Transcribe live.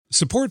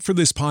Support for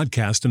this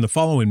podcast and the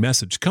following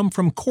message come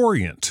from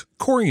Corient.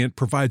 Corient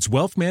provides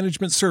wealth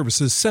management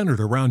services centered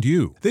around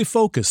you. They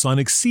focus on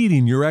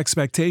exceeding your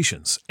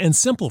expectations and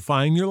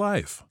simplifying your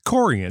life.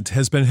 Corient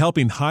has been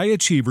helping high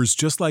achievers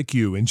just like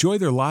you enjoy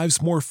their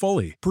lives more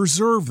fully,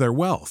 preserve their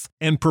wealth,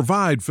 and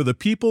provide for the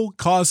people,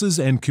 causes,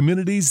 and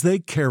communities they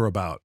care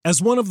about. As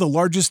one of the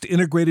largest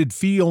integrated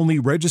fee-only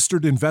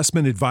registered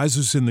investment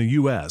advisors in the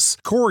U.S.,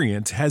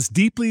 Corient has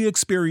deeply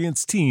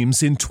experienced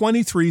teams in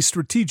 23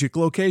 strategic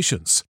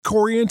locations.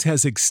 Corient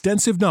has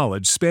extensive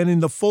knowledge spanning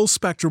the full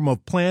spectrum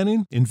of planning,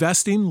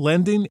 investing,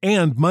 lending,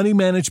 and money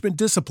management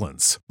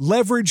disciplines.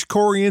 Leverage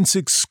Corient's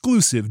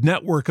exclusive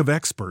network of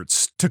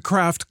experts to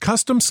craft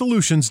custom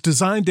solutions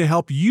designed to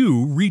help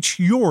you reach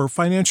your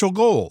financial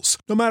goals,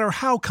 no matter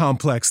how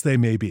complex they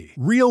may be.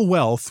 Real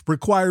wealth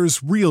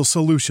requires real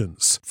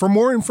solutions. For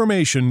more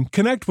information,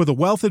 connect with a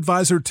wealth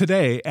advisor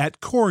today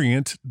at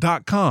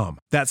Corient.com.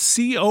 That's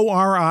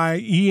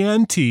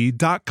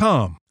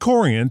Corient.com.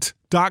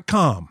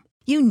 Corient.com.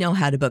 You know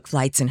how to book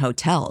flights and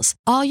hotels.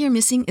 All you're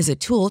missing is a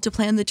tool to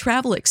plan the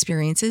travel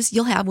experiences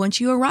you'll have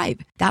once you arrive.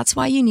 That's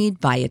why you need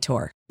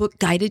Viator. Book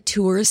guided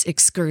tours,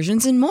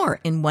 excursions, and more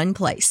in one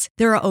place.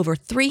 There are over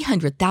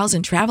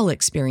 300,000 travel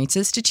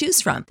experiences to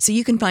choose from, so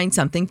you can find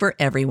something for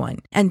everyone.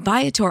 And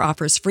Viator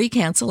offers free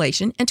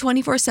cancellation and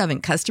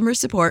 24/7 customer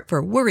support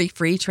for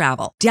worry-free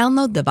travel.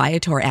 Download the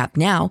Viator app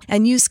now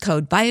and use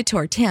code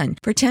Viator10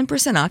 for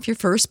 10% off your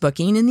first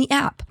booking in the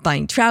app.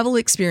 Find travel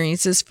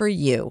experiences for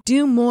you.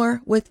 Do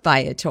more with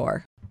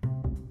Viator.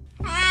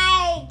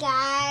 Hi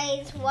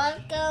guys,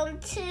 welcome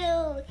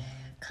to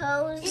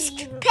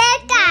Cozy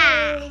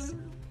Podcast.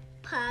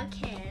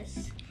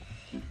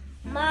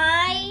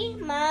 My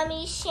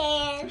mommy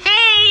Shan.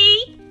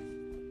 Hey.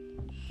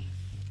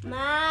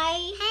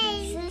 My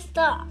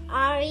sister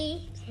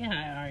Ari. Say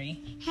hi,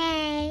 Ari.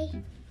 Hey.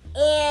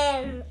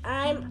 And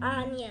I'm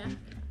Anya.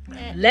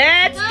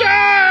 Let's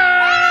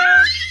go!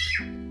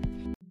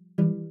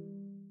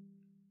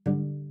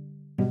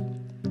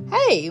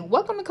 Hey,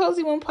 welcome to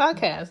Cozy Womb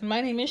Podcast. My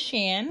name is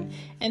Shan,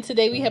 and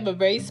today we have a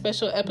very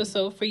special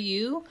episode for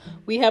you.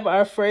 We have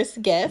our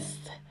first guest.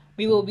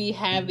 We will be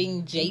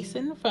having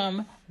Jason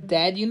from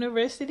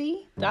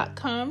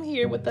daduniversity.com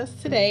here with us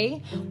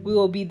today. We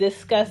will be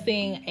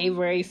discussing a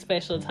very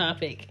special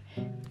topic,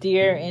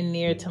 dear and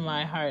near to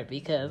my heart,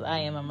 because I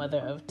am a mother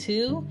of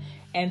two.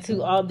 And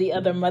to all the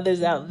other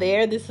mothers out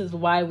there, this is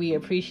why we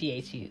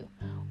appreciate you.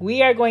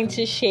 We are going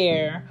to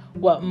share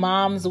what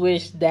moms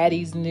wish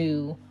daddies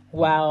knew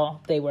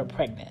while they were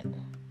pregnant.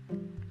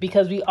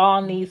 Because we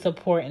all need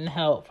support and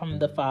help from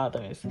the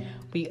fathers.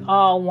 We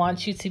all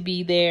want you to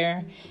be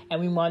there, and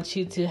we want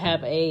you to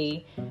have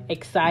a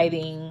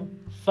exciting,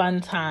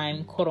 fun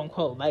time, quote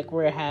unquote, like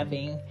we're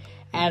having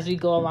as we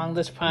go along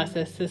this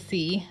process to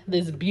see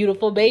this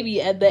beautiful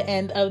baby at the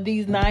end of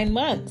these 9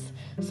 months.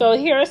 So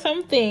here are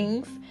some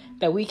things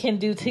that we can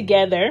do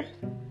together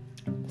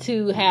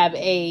to have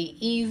a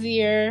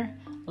easier,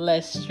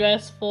 less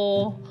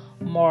stressful,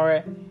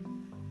 more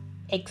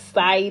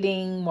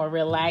exciting, more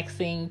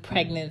relaxing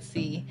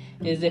pregnancy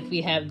is if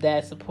we have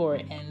that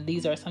support. And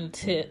these are some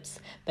tips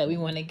that we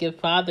want to give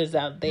fathers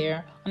out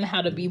there on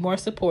how to be more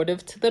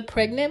supportive to the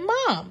pregnant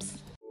moms.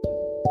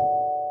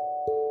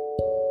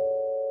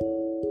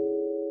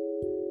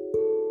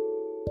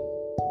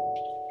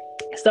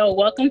 So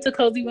welcome to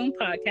Cozy Womb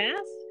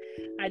Podcast.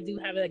 I do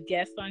have a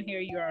guest on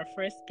here. You're our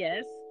first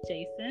guest,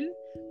 Jason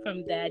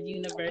from Dad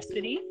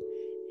University.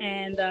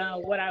 And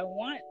what I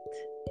want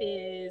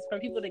is for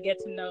people to get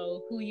to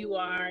know who you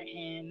are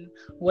and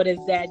what is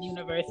Dad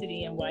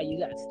University and why you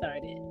got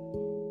started.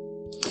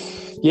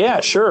 Yeah,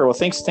 sure. Well,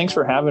 thanks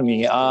for having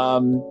me. I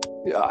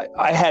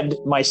had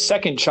my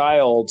second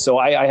child, so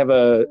I have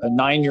a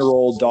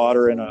 9-year-old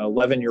daughter and an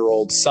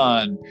 11-year-old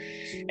son,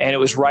 and it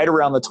was right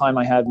around the time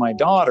I had my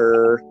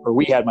daughter, or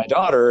we had my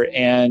daughter,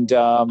 and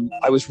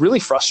I was really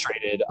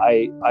frustrated.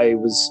 I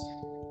was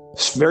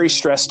very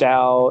stressed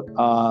out.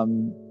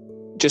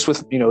 Just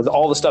with,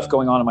 all the stuff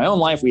going on in my own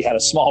life. We had a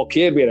small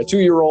kid. We had a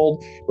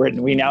 2-year-old.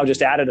 We now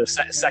just added a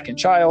second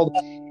child.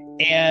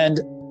 And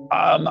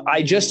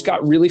I just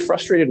got really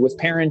frustrated with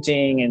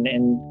parenting and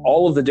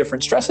all of the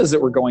different stresses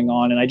that were going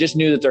on. And I just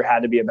knew that there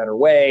had to be a better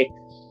way.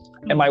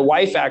 And my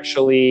wife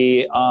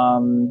actually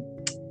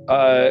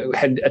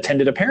had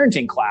attended a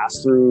parenting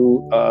class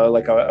through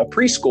like a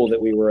preschool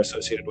that we were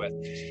associated with.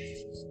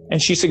 And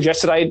she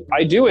suggested I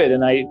do it.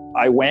 And I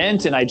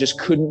went, and I just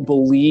couldn't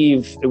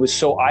believe it was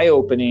so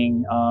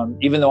eye-opening.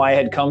 Even though I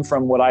had come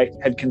from what I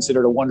had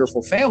considered a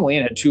wonderful family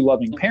and had 2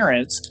 loving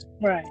parents.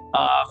 Right.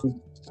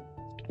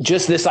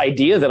 Just this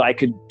idea that I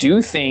could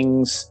do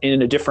things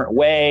in a different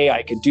way.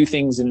 I could do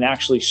things in an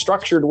actually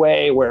structured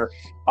way where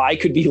I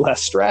could be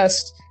less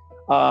stressed.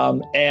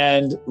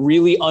 And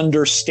really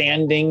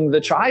understanding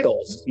the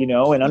child,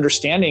 and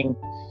understanding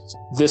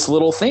this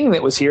little thing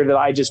that was here that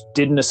I just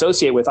didn't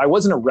associate with. I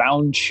wasn't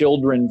around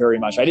children very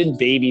much. I didn't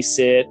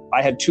babysit.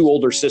 I had 2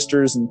 older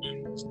sisters, and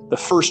the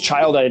first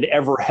child I had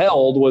ever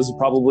held was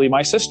probably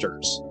my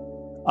sister's.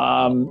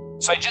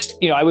 So I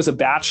just, I was a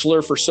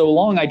bachelor for so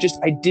long. I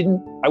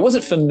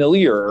wasn't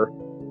familiar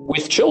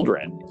with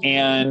children.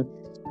 And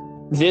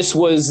this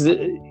was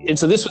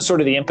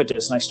sort of the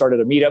impetus. And I started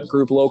a meetup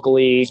group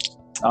locally.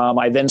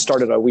 I then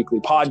started a weekly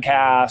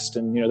podcast,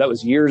 and, that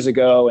was years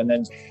ago. And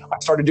then I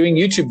started doing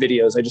YouTube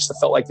videos. I just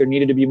felt like there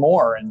needed to be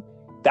more. And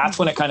that's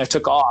when it kind of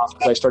took off.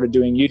 I started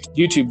doing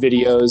YouTube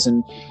videos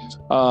and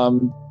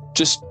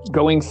just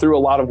going through a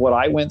lot of what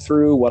I went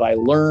through, what I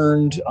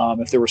learned.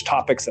 If there was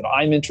topics that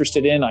I'm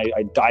interested in,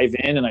 I dive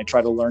in and I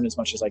try to learn as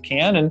much as I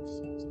can. And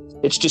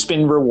it's just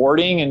been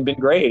rewarding and been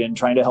great, and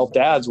trying to help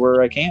dads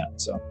where I can.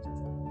 So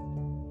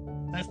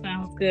that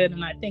sounds good.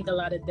 And I think a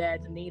lot of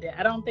dads need it.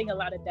 I don't think a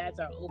lot of dads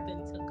are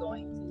open to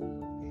going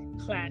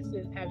to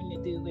classes having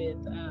to do with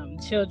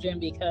children,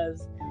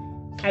 because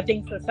I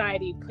think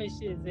society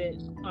pushes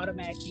it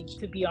automatically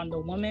to be on the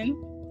woman.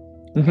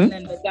 Mm-hmm. And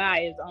then the guy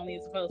is only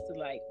supposed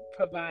to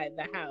provide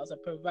the house or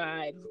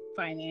provide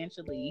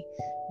financially.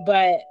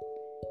 But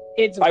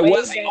it's I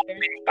was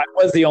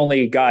the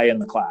only guy in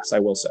the class, I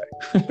will say.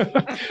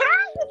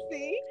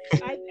 See,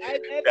 I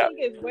think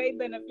it's way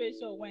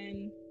beneficial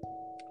when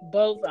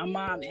both a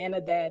mom and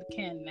a dad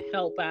can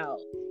help out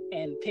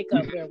and pick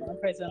up where one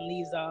person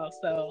leaves off.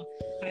 So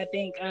I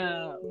think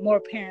more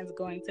parents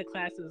going to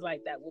classes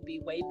like that will be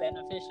way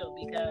beneficial,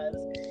 because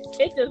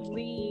it just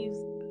leaves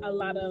a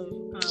lot of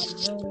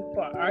room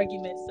for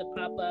arguments to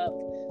pop up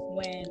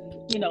when,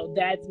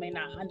 dads may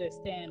not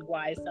understand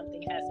why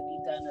something has to be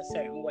done a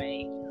certain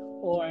way,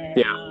 or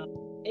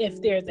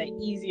if there's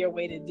an easier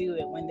way to do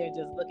it when they're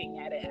just looking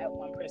at it at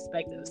one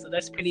perspective. So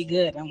that's pretty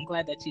good. I'm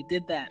glad that you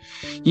did that.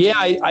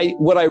 Yeah,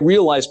 what I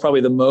realized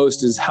probably the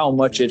most is how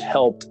much it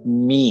helped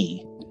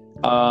me.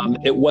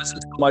 It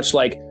wasn't so much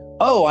like,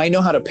 oh, I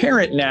know how to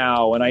parent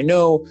now, and I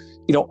know,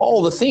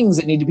 all the things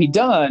that need to be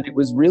done. It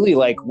was really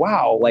like,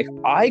 wow,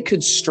 I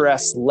could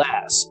stress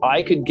less.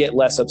 I could get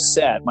less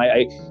upset.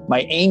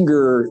 My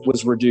anger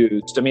was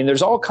reduced. I mean,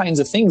 there's all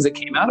kinds of things that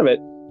came out of it,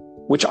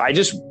 which I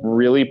just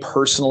really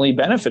personally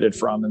benefited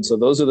from. And so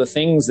those are the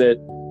things that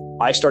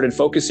I started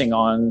focusing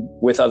on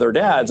with other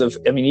dads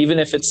even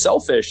if it's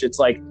selfish, it's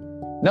like,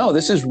 no,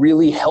 this is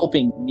really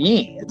helping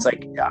me. It's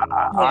like,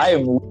 I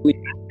am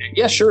really,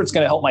 sure, it's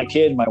going to help my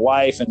kid, my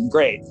wife, and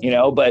great,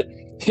 but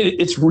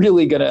it's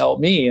really going to help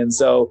me. And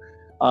so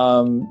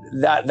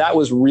that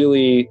was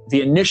really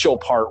the initial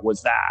part,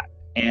 was that,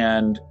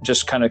 and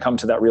just kind of come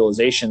to that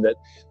realization that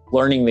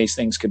learning these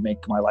things could make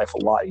my life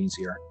a lot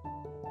easier.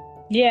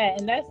 Yeah,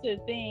 and that's the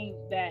thing,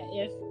 that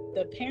if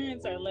the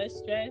parents are less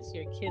stressed,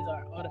 your kids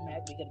are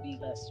automatically going to be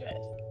less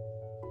stressed.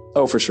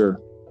 Oh, for sure.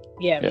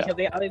 Yeah, because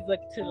they always look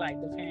to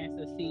the parents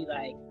to see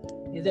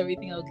is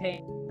everything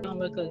okay? If they don't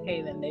look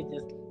okay, then they're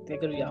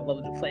going to be all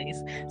over the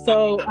place.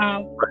 So,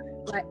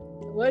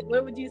 what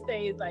would you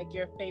say is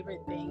your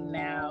favorite thing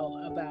now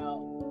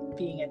about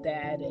being a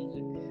dad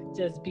and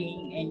just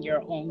being in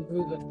your own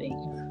groove of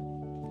things?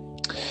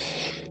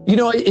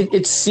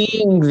 It's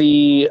seeing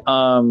the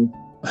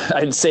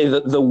I'd say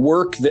the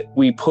work that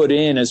we put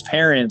in as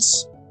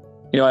parents.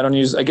 I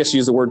use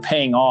the word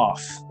paying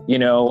off.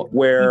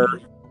 Where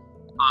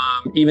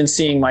even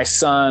seeing my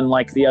son,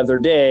 the other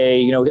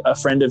day, a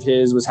friend of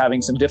his was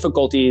having some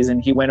difficulties,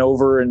 and he went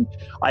over and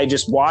I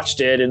just watched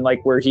it, and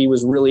where he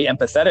was really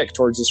empathetic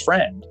towards his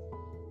friend.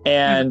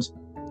 And,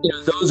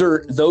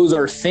 those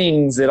are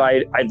things that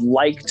I'd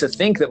like to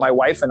think that my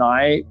wife and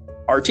I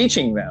are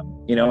teaching them,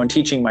 and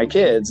teaching my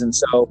kids. And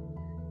so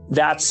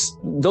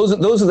those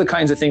are the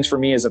kinds of things for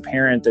me as a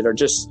parent that are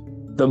just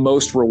the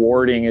most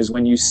rewarding, is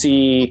when you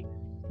see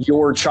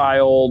your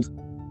child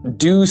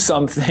do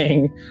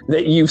something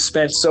that you've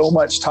spent so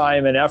much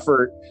time and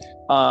effort,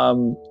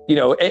 and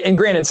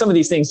granted, some of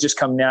these things just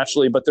come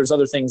naturally, but there's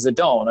other things that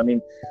don't. I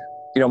mean,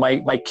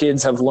 my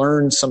kids have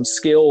learned some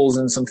skills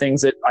and some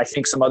things that I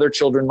think some other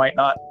children might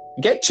not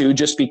get to,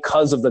 just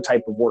because of the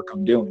type of work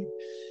I'm doing.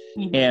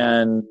 Mm-hmm.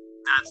 And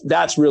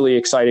that's really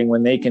exciting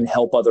when they can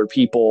help other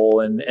people,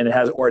 and it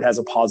has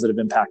a positive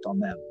impact on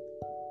them.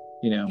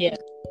 Yeah.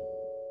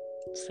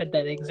 Set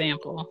that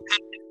example.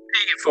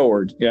 Pay it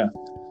forward. Yeah.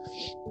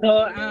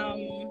 So,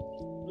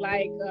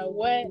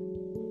 what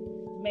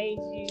made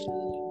you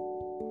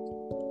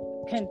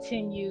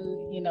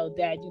continue,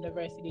 Dad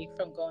University,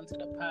 from going to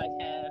the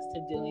podcast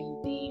to doing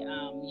the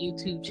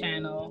YouTube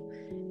channel?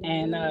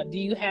 And do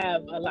you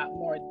have a lot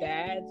more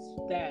dads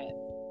that,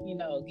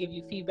 give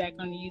you feedback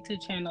on the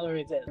YouTube channel, or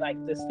is it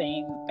the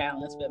same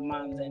balance with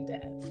moms and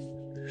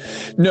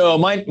dads? No,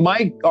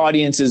 my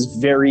audience is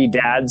very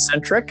dad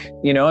centric.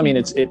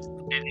 It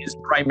is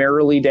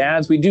primarily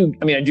dads. I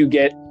do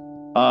get,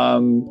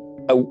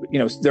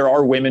 there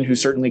are women who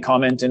certainly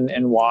comment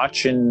and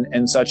watch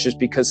and such, just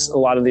because a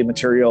lot of the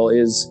material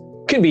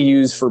can be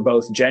used for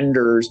both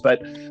genders,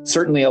 but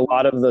certainly a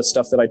lot of the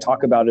stuff that I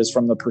talk about is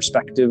from the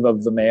perspective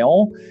of the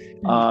male,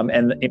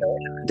 and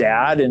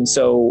dad. And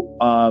so,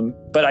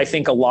 but I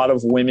think a lot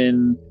of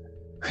women,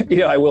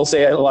 I will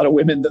say a lot of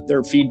women, that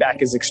their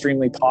feedback is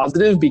extremely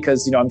positive,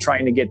 because, I'm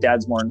trying to get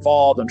dads more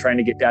involved. I'm trying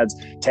to get dads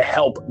to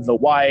help the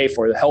wife,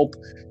 or to help,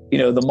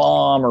 the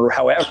mom, or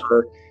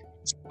however.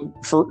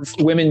 for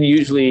women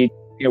usually,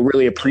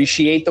 really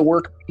appreciate the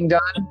work being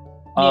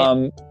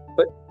done.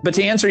 But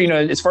to answer,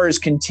 as far as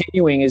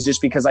continuing, is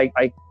just because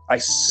I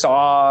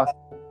saw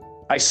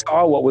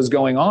what was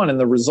going on in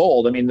the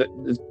result. I mean,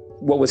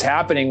 what was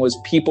happening was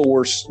people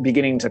were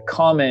beginning to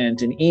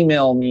comment and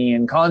email me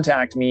and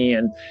contact me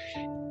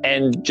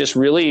and just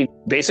really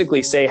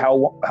basically say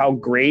how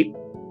great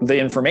the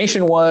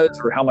information was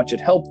or how much it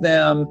helped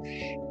them.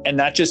 And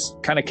that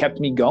just kind of kept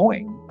me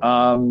going.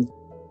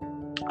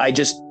 I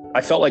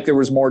felt like there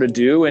was more to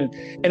do.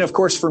 And of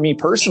course, for me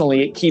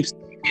personally, it keeps me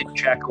in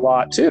check a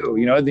lot too.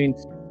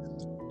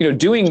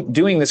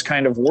 Doing this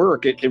kind of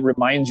work, it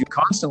reminds you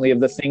constantly of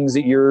the things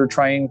that you're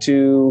trying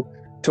to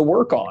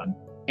work on.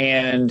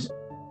 And,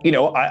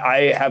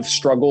 I have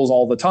struggles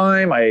all the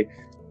time.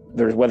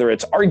 Whether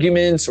it's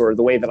arguments or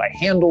the way that I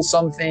handle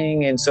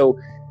something. And so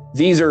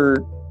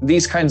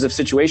these kinds of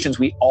situations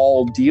we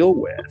all deal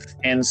with.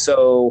 And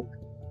so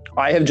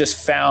I have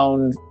just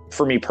found,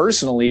 for me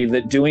personally,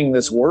 that doing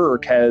this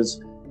work has,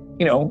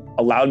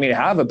 allowed me to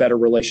have a better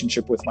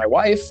relationship with my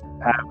wife,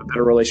 have a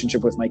better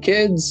relationship with my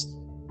kids.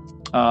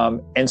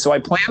 And so I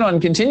plan on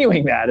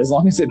continuing that as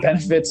long as it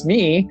benefits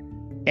me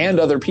and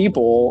other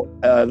people.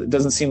 It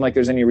doesn't seem like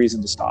there's any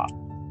reason to stop.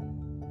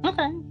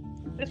 Okay.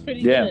 That's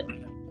pretty good.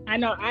 I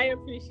know I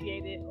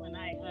appreciate it when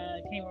I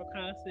came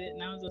across it,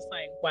 and I was just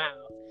like, wow.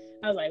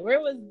 I was like, where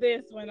was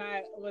this when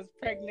I was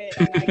pregnant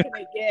and I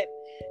couldn't get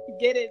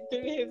it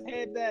through his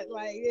head that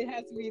like it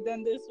has to be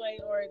done this way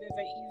or there's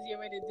an easier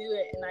way to do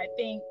it. And I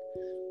think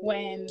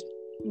when,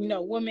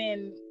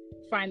 women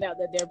find out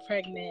that they're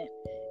pregnant,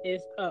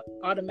 it's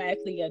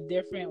automatically a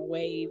different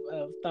wave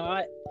of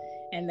thought.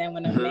 And then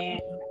when a man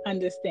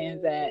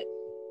understands that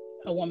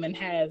a woman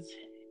has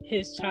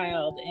his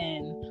child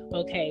and,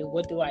 okay,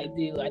 what do? I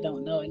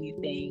don't know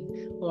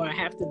anything, or I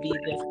have to be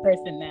this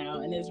person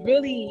now. And it's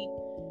really,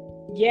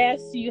 yes,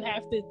 you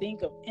have to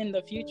think of in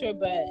the future,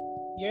 but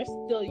you're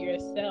still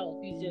yourself.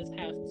 You just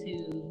have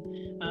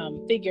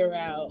to figure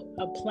out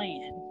a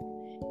plan.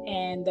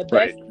 And the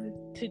best thing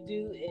to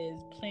do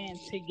is plan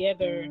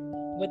together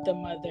with the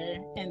mother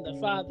and the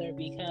father,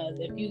 because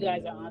if you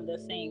guys are on the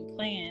same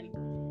plan,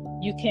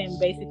 you can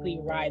basically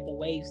ride the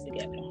waves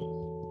together.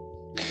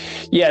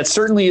 Yeah, it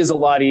certainly is a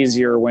lot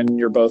easier when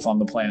you're both on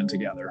the plan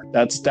together.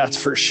 That's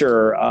for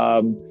sure.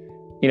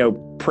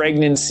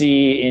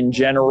 Pregnancy in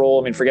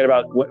general, I mean, forget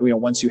about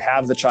once you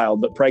have the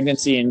child, but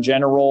pregnancy in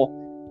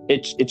general,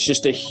 it's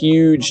just a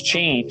huge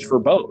change for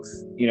both,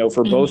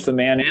 for both the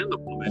man and the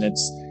woman.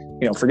 It's,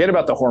 forget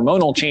about the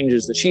hormonal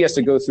changes that she has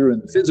to go through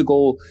and the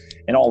physical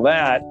and all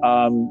that.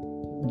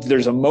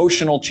 There's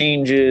emotional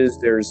changes.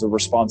 There's the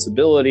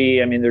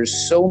responsibility. I mean,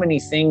 there's so many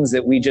things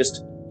that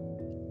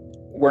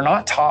we're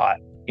not taught.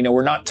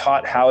 We're not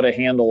taught how to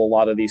handle a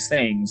lot of these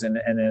things. And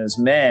as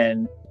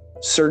men,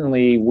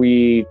 certainly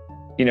we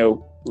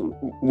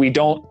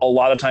don't a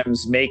lot of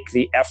times make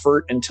the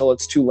effort until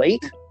it's too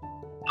late.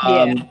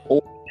 Or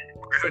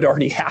it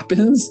already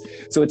happens.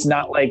 So it's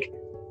not like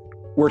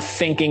we're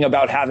thinking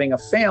about having a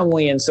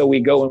family. And so we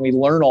go and we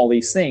learn all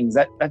these things.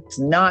 That's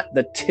not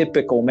the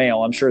typical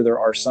male. I'm sure there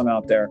are some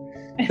out there.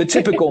 The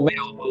typical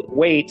male will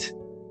wait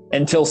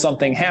until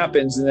something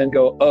happens and then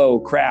go, oh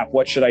crap,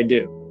 what should I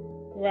do?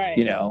 Right.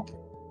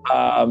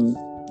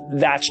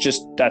 That's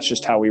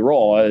just how we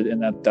roll.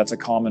 And that's a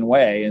common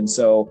way. And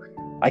so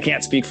I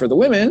can't speak for the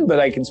women, but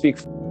I can speak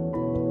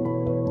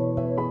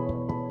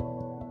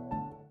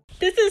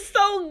This is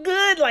so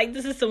good. Like,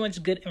 this is so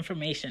much good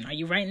information. Are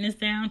you writing this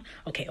down?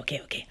 Okay. I'm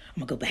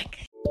gonna go back.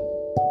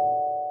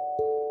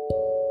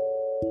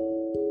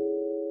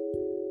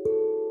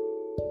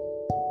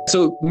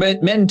 So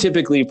men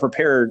typically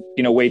prepare,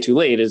 way too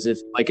late, as if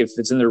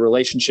it's in their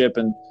relationship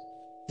and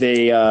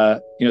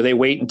they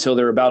wait until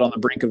they're about on the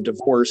brink of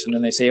divorce, and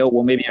then they say, oh,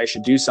 well, maybe I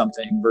should do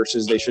something,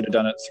 versus they should have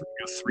done it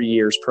 3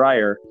 years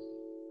prior.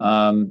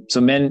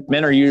 So men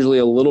are usually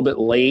a little bit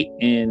late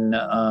in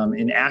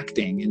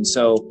acting. And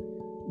so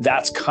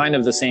that's kind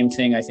of the same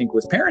thing, I think,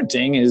 with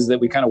parenting, is that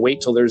we kind of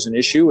wait till there's an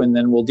issue and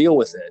then we'll deal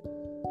with it.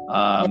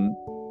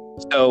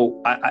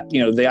 So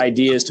the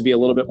idea is to be a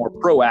little bit more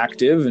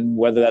proactive, and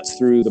whether that's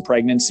through the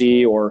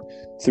pregnancy or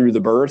through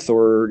the birth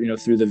or,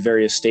 through the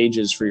various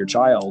stages for your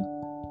child.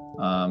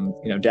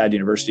 Dad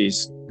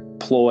University's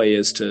ploy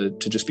is to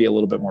just be a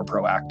little bit more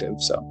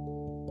proactive. So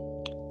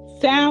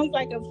sounds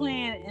like a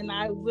plan, and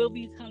I will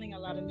be telling a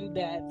lot of new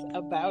dads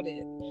about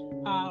it.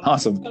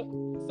 Awesome.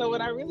 So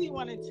what I really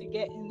wanted to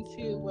get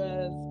into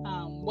was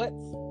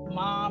what's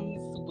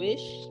mom's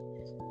wish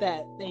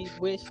that they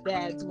wish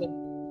dads would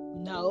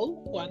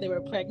know while they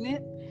were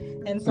pregnant.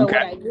 And so what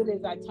I did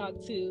is I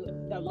talked to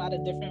a lot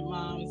of different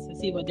moms to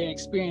see what their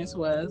experience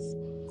was.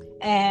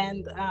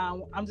 And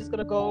I'm just going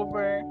to go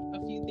over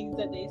a few things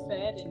that they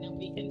said, and then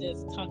we can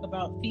just talk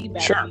about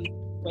feedback and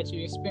what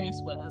your experience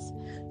was.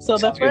 So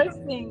the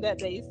first thing that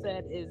they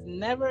said is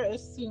never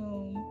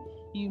assume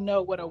you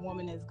know what a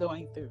woman is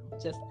going through.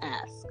 Just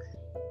ask.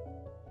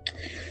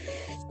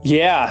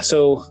 Yeah.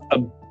 So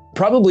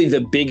probably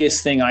the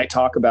biggest thing I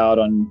talk about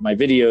on my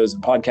videos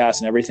and podcasts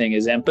and everything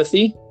is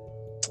empathy.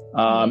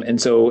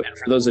 And for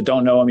those that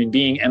don't know, I mean,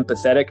 being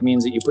empathetic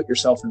means that you put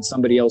yourself in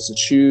somebody else's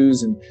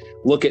shoes and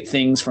look at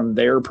things from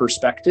their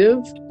perspective.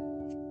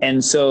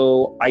 And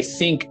so I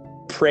think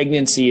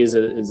pregnancy is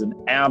an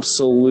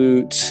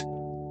absolute,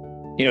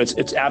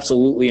 it's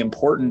absolutely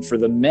important for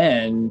the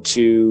men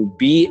to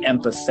be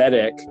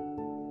empathetic,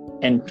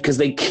 and because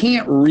they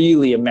can't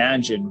really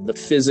imagine the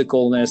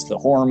physicalness, the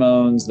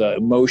hormones, the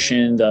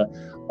emotion,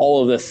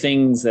 all of the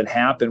things that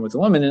happen with a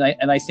woman.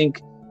 And I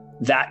think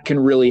that can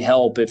really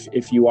help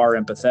if you are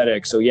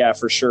empathetic. So yeah,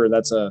 for sure.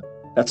 That's a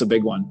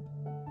big one.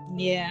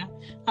 Yeah.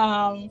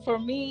 For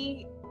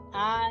me,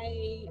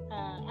 I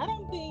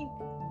don't think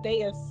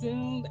they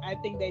assumed. I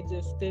think they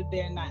just stood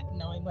there not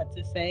knowing what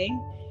to say.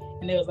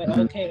 And it was like,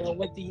 okay, well,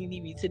 what do you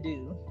need me to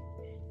do?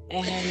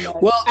 And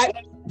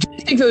do you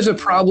think there's a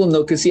problem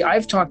though? Because see,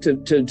 I've talked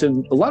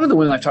to a lot of the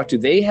women I've talked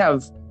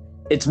to,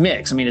 it's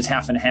mixed. I mean, it's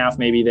half and half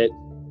maybe, that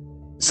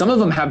some of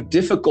them have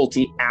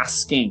difficulty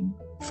asking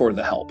for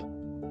the help.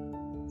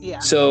 Yeah.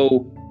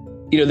 So,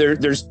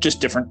 there's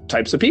just different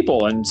types of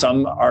people, and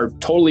some are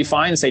totally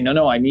fine and say,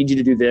 no, I need you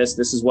to do this.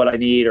 This is what I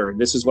need, or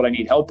this is what I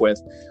need help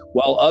with.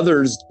 While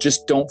others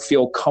just don't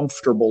feel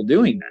comfortable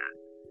doing that.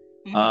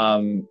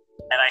 And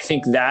I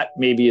think that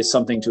maybe is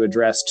something to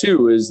address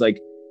too, is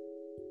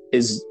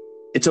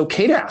it's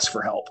okay to ask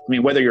for help. I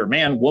mean, whether you're a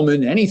man,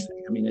 woman,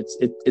 anything, I mean,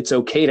 it's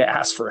okay to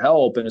ask for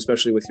help, and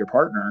especially with your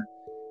partner.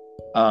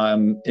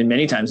 And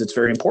many times it's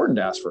very important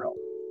to ask for help.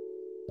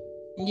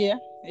 Yeah,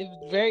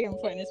 it's very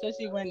important,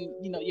 especially when,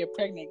 you're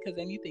pregnant, because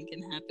anything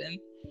can happen.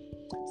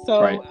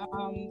 So right.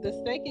 The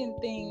second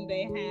thing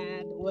they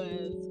had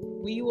was,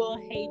 we will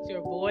hate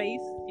your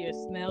voice, your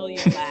smell,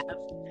 your laugh,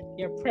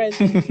 your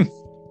presence,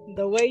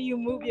 the way you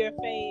move your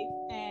face.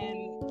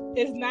 And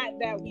it's not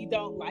that we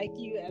don't like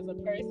you as a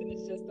person,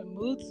 it's just the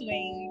mood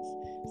swings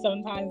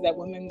sometimes that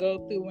women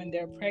go through when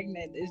they're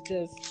pregnant. It's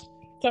just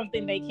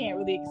something they can't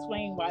really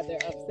explain why they're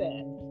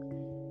upset.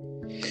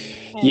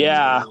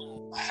 Yeah.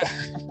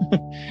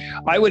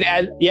 I would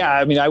add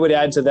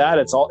to that.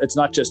 It's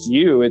not just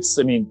you. It's,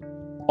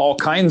 all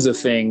kinds of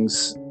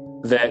things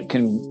that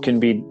can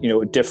be,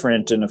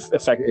 different and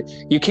affect.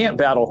 You can't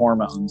battle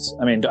hormones.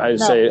 I mean,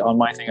 say on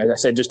my thing, I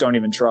say, just don't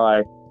even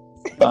try.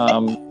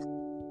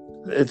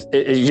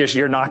 It's just,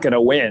 you're not going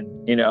to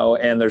win,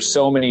 and there's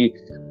so many,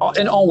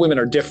 and all women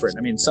are different.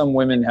 I mean, some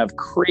women have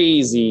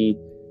crazy,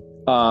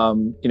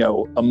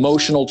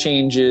 emotional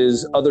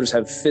changes. Others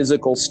have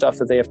physical stuff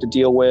that they have to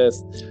deal with.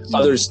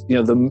 Others,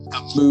 the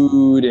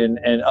mood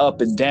and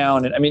up and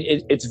down. And I mean,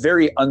 it's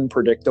very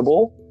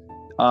unpredictable.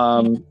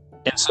 And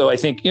so I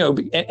think,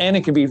 and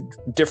it can be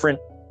different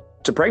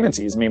to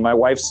pregnancies. I mean, my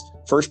wife's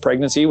first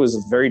pregnancy was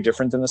very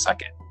different than the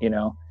second,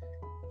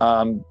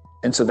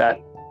 and so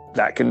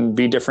that can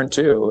be different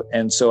too.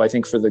 And so I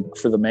think for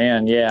the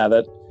man, yeah,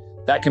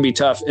 that can be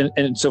tough.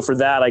 And so for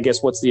that, I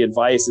guess what's the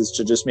advice is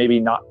to just maybe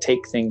not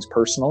take things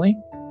personally.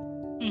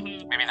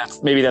 Mm-hmm.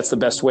 Maybe that's the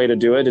best way to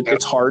do it.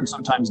 It's hard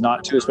sometimes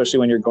not to, especially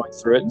when you're going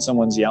through it and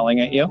someone's yelling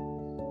at you.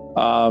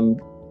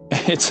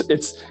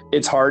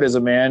 It's hard as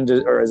a man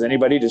or as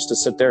anybody just to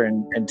sit there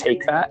and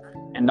take that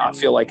and not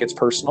feel like it's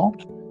personal.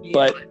 Yeah.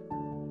 But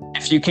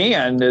if you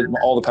can, then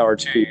all the power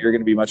to you. You're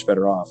going to be much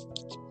better off.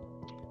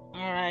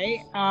 All right.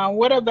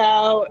 What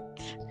about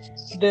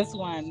this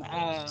one?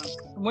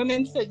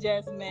 Women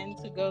suggest men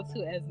to go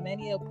to as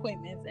many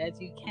appointments as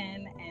you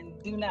can, and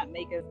do not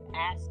make us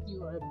ask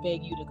you or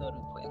beg you to go to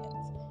appointments.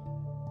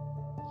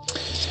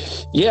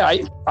 Yeah,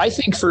 I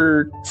think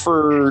for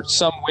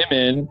some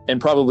women,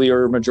 and probably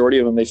a majority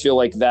of them, they feel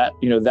like that,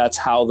 that's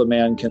how the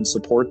man can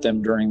support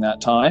them during that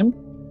time.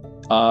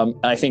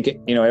 I think,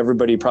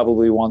 everybody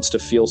probably wants to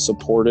feel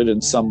supported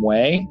in some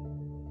way.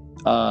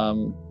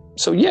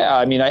 So yeah,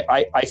 I mean,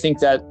 I think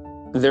that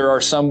there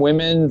are some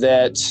women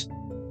that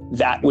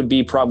would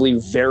be probably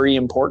very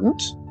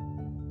important.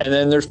 And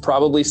then there's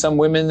probably some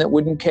women that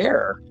wouldn't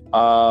care.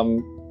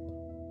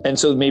 And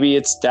so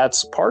maybe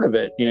that's part of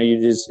it.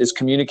 Is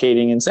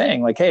communicating and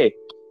saying like, hey,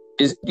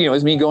 is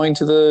me going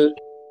to the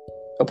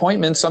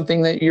appointment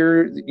something that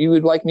you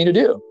would like me to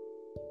do?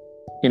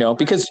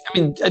 Because I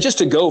mean, just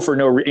to go for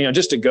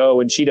just to go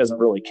and she doesn't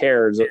really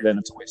care, then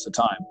it's a waste of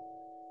time.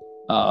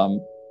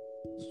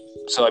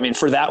 So, I mean,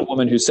 for that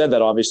woman who said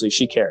that, obviously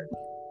she cared.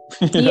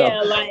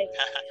 Yeah, like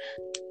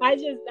I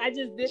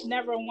just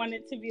never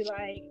wanted to be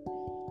like,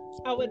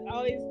 I would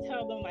always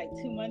tell them like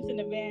 2 months in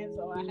advance,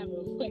 I have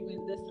an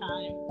appointment this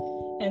time.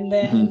 And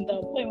then the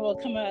appointment will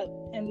come up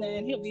and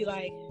then he'll be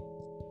like,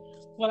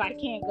 well, I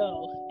can't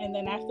go. And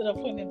then after the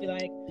appointment, be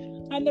like,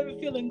 I never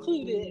feel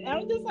included. And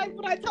I'm just like,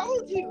 but I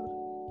told you.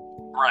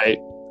 Right.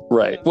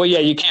 Well, yeah,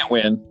 you can't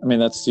win. I mean,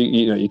 that's,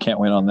 you can't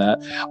win on that.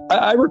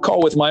 I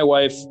recall with my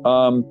wife,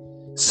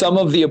 some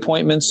of the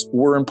appointments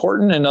were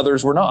important and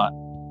others were not.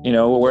 And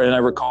I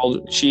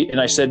recalled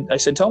I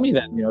said, tell me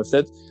then, if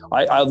that,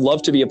 I'd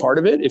love to be a part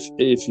of it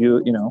if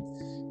you.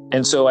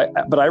 And so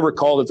but I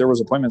recall that there was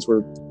appointments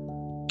where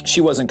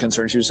she wasn't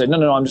concerned. She would say,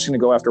 no, I'm just going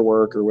to go after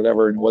work or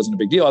whatever. And it wasn't a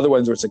big deal. Other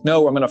ones where it's like,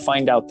 no, I'm going to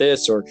find out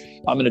this, or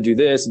I'm going to do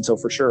this. And so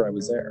for sure I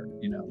was there,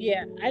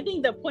 Yeah. I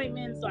think the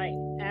appointments like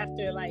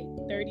after like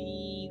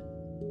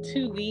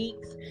 32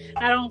 weeks,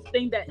 I don't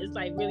think that it's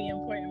like really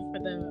important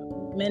for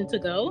the men to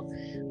go,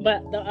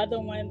 but the other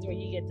ones where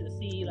you get to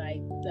see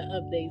like the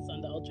updates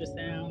on the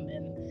ultrasound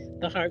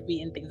and the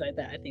heartbeat and things like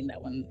that, I think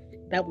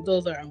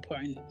those are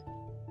important.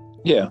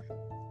 Yeah.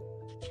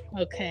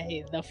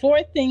 Okay. The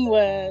fourth thing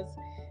was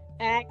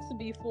ask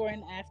before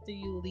and after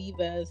you leave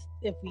us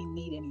if we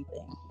need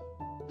anything.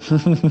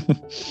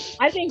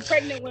 I think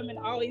pregnant women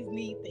always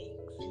need things.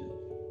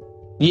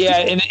 Yeah,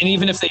 and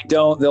even if they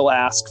don't, they'll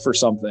ask for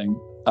something.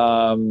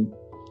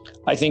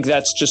 I think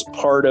that's just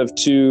part of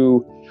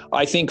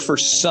I think for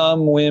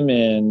some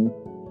women,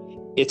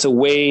 it's a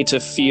way to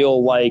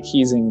feel like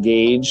he's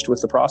engaged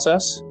with the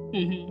process.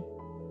 Mm-hmm.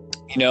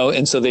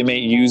 And so they may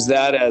use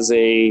that as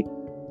a,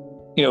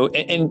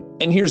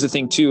 and here's the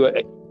thing too,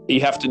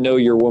 you have to know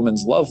your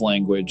woman's love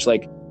language.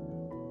 Like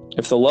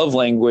if the love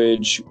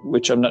language,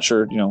 which I'm not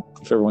sure,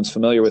 if everyone's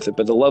familiar with it,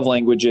 but the love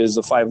languages,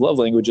 the 5 love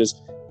languages,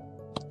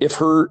 if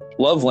her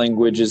love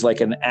language is like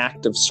an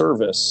act of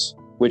service,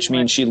 which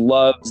means she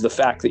loves the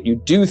fact that you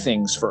do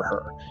things for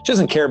her. She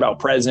doesn't care about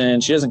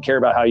presents. She doesn't care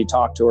about how you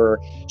talk to her.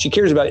 She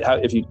cares about how,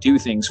 if you do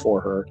things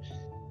for her,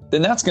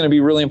 then that's going to be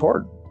really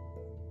important,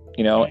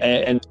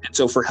 and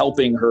so for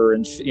helping her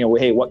and,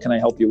 hey, what can I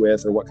help you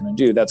with? Or what can I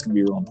do? That's going to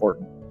be real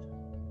important.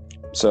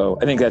 So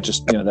I think that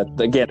just, that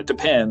again, it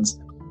depends.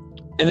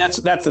 And that's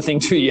the thing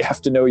too. You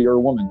have to know your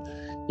woman.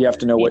 You have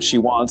to know what she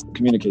wants and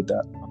communicate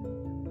that.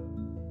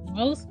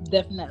 Most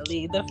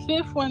definitely. The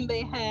 5th one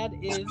they had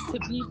is to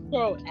be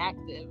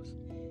proactive.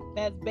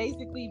 That's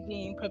basically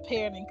being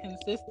prepared and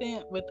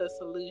consistent with a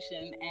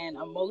solution and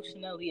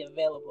emotionally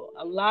available.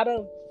 A lot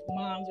of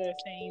moms are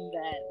saying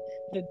that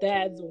the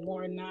dads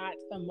were not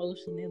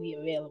emotionally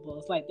available.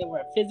 It's like they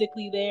were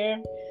physically there,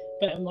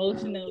 but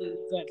emotionally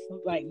that's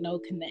like no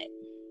connect.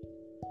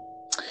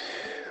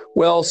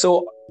 Well,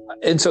 so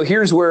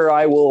here's where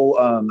I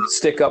will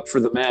stick up for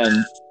the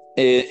men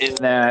in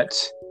that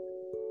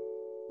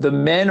the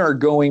men are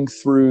going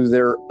through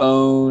their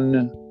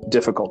own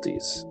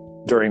difficulties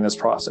during this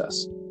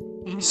process.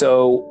 Mm-hmm.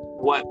 So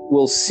what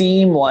will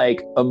seem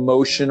like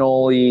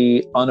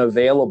emotionally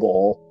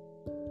unavailable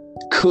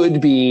could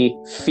be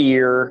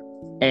fear,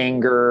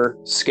 anger,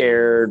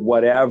 scared,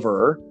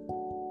 whatever,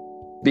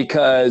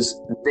 because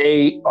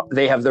they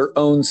have their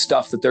own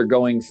stuff that they're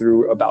going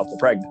through about the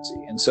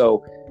pregnancy. And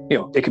so,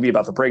 it could be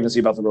about the pregnancy,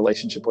 about the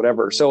relationship,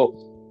 whatever. So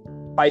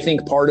I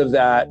think part of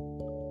that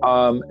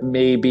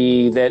may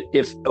be that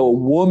if a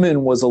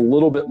woman was a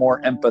little bit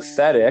more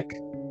empathetic,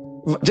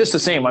 just the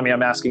same,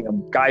 I'm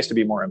asking guys to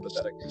be more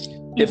empathetic.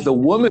 If the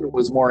woman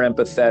was more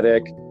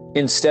empathetic,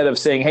 instead of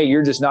saying, hey,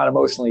 you're just not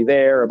emotionally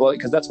there,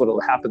 because that's what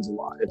happens a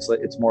lot.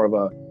 It's more of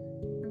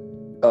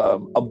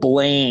a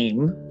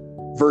blame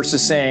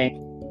versus saying,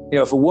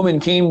 if a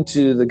woman came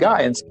to the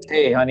guy and said,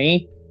 hey,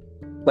 honey,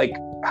 like,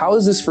 how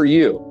is this for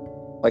you?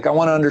 Like, I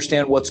want to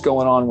understand what's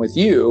going on with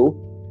you,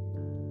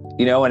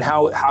 and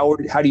how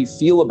do you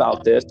feel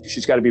about this?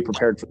 She's got to be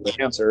prepared for the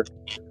answer.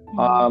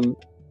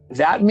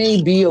 That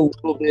may be a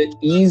little bit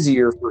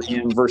easier for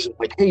him versus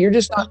like, hey, you're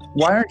just not,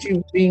 why aren't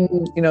you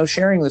being,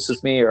 sharing this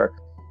with me? Or,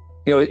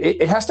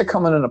 it has to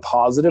come in a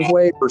positive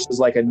way versus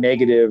like a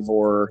negative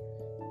or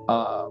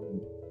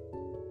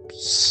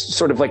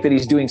sort of like that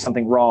he's doing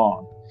something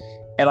wrong.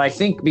 And I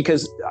think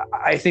just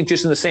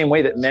in the same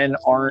way that men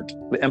aren't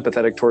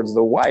empathetic towards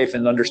the wife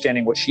and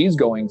understanding what she's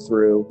going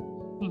through,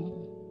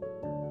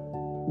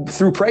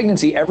 through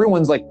pregnancy,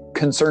 everyone's like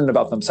concerned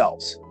about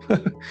themselves.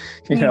 Look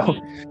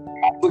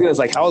at it as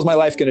like, how is my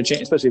life going to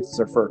change? Especially if it's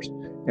their first,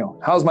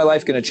 how is my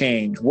life going to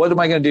change? What am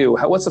I going to do?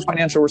 What's the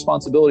financial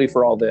responsibility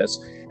for all this?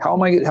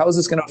 How is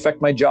this going to affect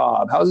my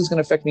job? How is this going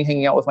to affect me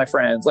hanging out with my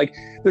friends? Like,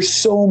 there's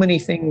so many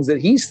things that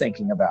he's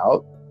thinking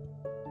about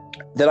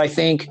that I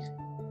think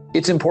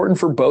it's important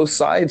for both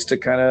sides to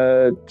kind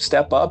of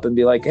step up and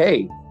be like,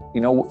 hey,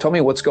 tell me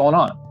what's going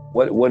on.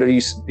 What are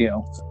you,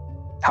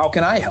 how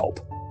can I help?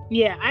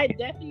 Yeah, I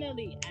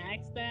definitely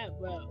asked that,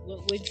 but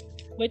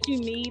what you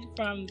need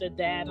from the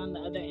dad on the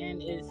other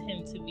end is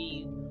him to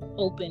be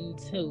open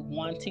to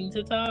wanting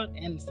to talk.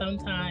 And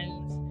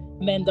sometimes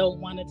men don't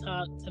want to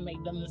talk to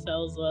make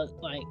themselves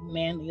look like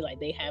manly, like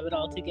they have it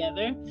all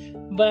together.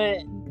 But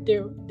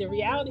the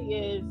reality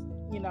is,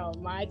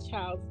 my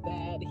child's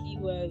dad, he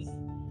was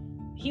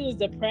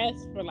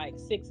depressed for like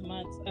 6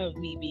 months of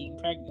me being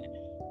pregnant.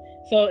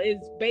 So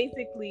it's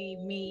basically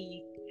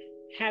me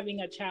having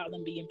a child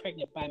and being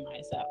pregnant by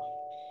myself.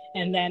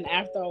 And then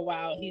after a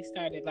while, he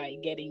started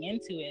like getting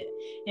into it.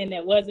 And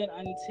it wasn't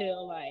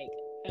until like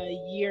a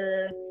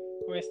year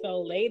or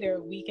so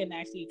later, we can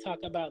actually talk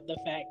about the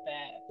fact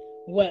that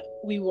what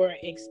we were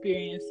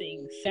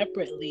experiencing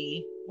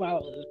separately while I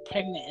was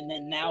pregnant. And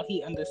then now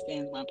he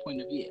understands my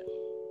point of view.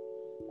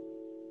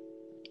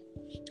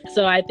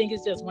 So I think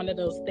it's just one of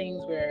those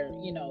things where,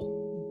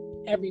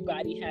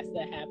 everybody has to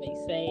have a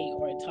say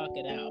or talk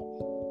it out.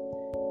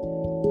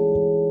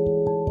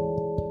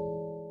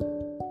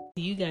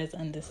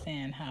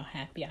 understand how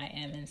happy I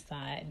am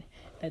inside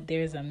that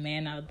there's a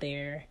man out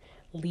there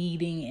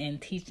leading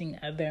and teaching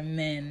other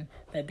men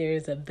that there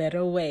is a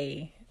better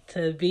way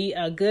to be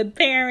a good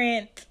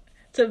parent,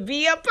 to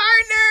be a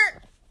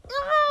partner.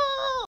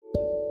 Oh!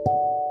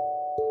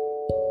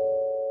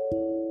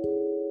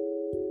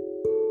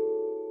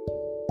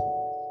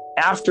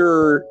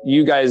 After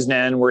you guys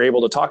then were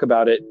able to talk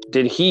about it,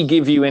 did he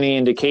give you any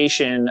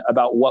indication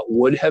about what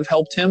would have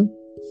helped him?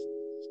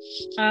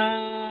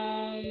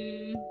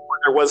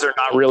 Or was there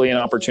not really an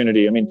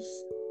opportunity? I mean,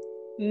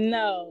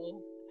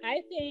 no.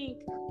 I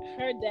think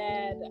her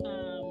dad,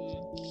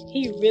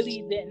 he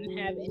really didn't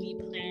have any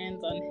plans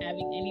on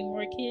having any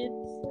more kids.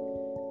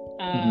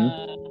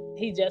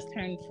 He just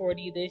turned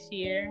 40 this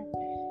year.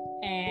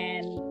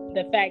 And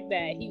the fact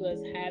that he was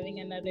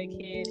having another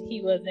kid,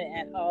 he wasn't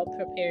at all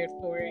prepared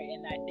for it.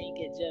 And I think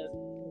it just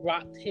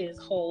rocked his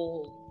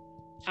whole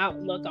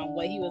outlook on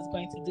what he was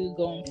going to do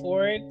going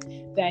forward.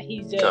 That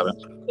he just,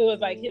 it was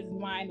like his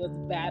mind was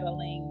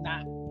battling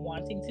not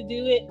wanting to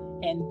do it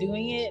and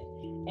doing it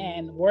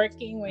and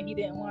working when he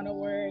didn't want to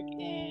work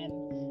and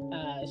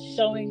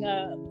showing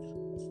up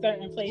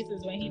certain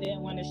places when he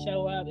didn't want to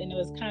show up. And it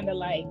was kind of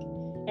like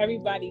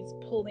everybody's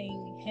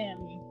pulling him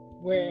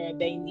where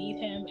they need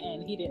him,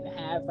 and he didn't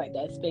have like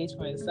that space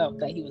for himself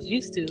that he was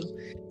used to.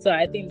 So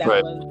I think that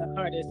was the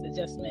hardest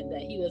adjustment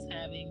that he was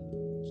having.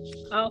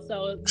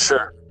 Also,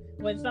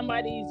 when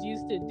somebody's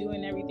used to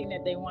doing everything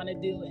that they want to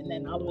do, and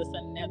then all of a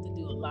sudden they have to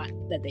do a lot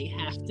that they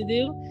have to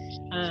do,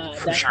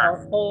 that's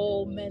a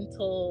whole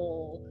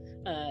mental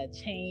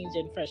change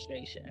and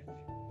frustration.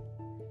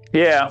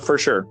 Yeah, for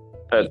sure.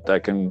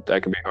 That can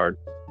be hard.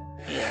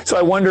 So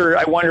I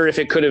wonder if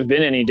it could have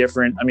been any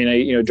different. I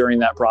mean, during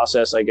that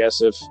process, I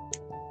guess if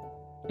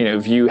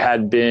you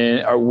had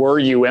been, or were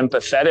you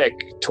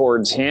empathetic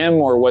towards him,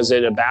 or was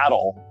it a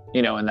battle,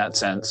 in that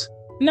sense?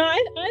 No,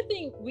 I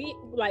think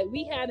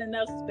we had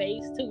enough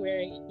space to where,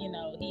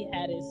 he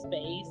had his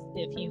space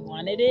if he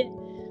wanted it.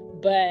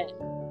 But,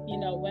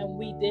 when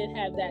we did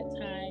have that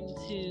time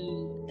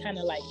to kind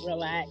of like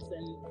relax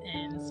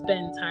and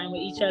spend time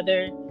with each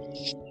other,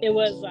 it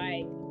was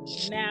like,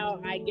 now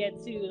I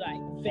get to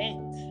like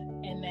vent,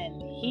 and then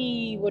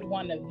he would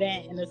want to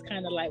vent, and it's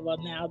kind of like, well,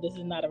 now this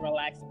is not a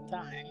relaxing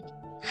time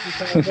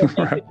because we're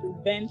supposed to be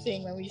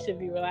venting when we should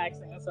be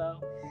relaxing. So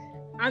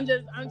I'm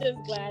just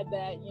glad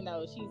that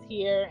she's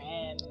here,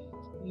 and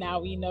now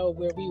we know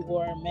where we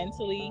were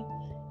mentally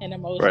and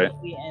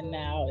emotionally, and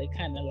now it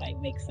kind of like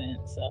makes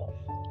sense. So,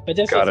 but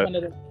this is one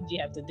of the things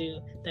you have to do.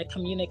 That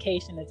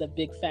communication is a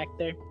big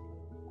factor.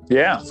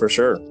 Yeah, for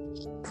sure.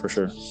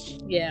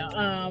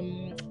 Yeah.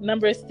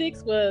 Number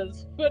 6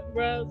 was foot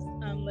rubs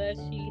unless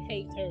she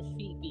hates her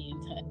feet being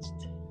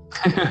touched.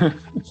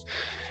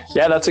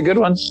 Yeah, that's a good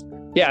one.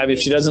 Yeah, if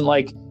she doesn't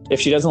like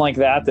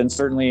that, then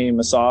certainly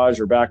massage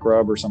or back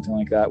rub or something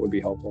like that would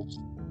be helpful.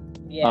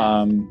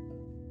 Yeah.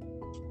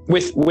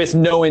 With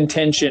no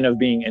intention of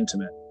being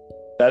intimate.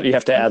 That you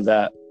have to add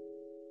that.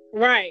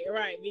 Right,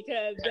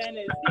 because then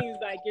it seems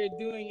like you're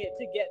doing it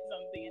to get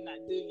something and not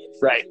doing it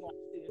because you want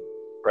to.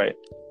 Right.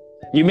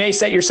 You may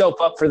set yourself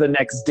up for the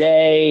next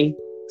day,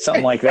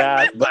 something like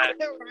that, but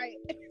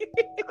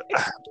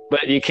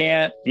but you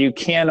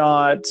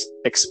cannot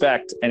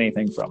expect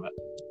anything from it.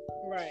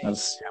 Right.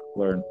 That's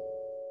learn.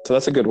 So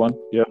that's a good one.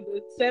 Yeah.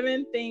 The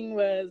 7th thing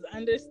was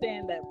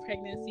understand that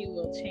pregnancy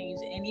will change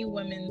any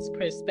woman's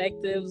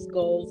perspectives,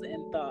 goals,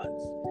 and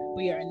thoughts.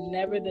 We are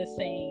never the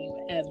same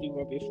as we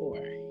were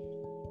before.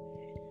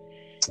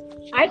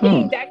 I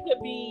think that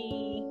could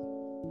be,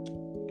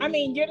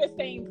 you're the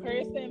same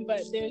person,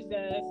 but there's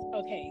just,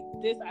 okay,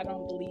 this I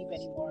don't believe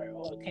anymore.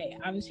 Or, okay,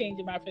 I'm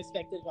changing my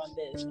perspective on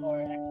this.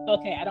 Or,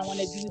 okay, I don't want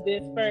to do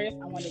this first.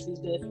 I want to do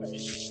this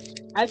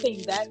first. I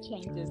think that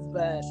changes,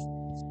 but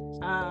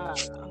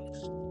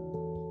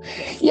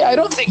yeah, I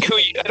don't think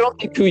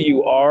who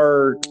you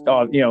are,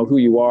 who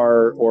you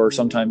are, or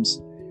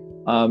sometimes,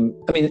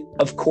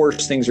 of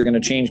course things are going to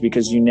change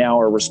because you now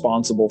are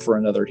responsible for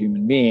another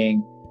human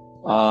being.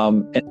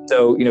 And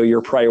so,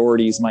 your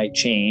priorities might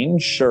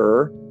change,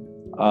 sure.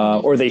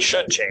 Or they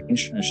should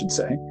change, I should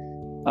say.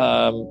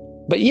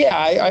 But yeah,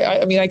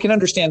 I can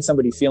understand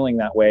somebody feeling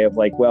that way of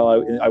like,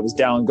 well, I was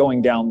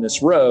going down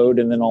this road,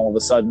 and then all of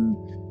a sudden,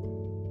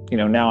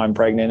 now I'm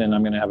pregnant and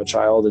I'm going to have a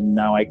child. And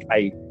now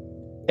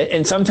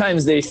and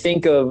sometimes they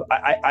think of,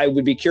 I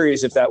would be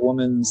curious if that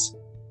woman's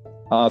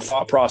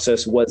thought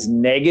process was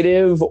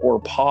negative or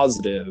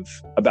positive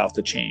about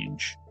the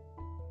change.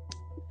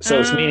 So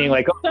it's meaning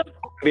like, I'm going to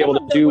be able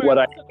to do what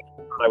I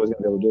was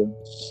going to be able to do.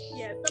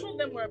 Yeah, some of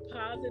them were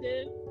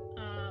positive,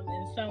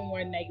 and some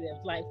were negative.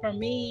 Like for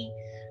me,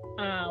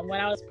 when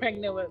I was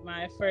pregnant with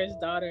my first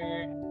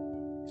daughter,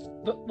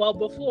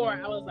 before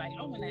I was like,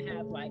 I'm going to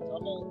have like a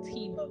whole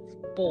team of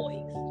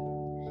boys.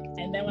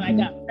 And then when I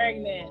got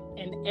pregnant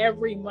and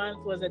every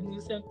month was a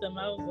new symptom,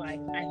 I was like,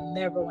 I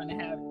never want to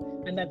have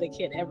another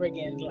kid ever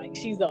again. Like,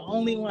 she's the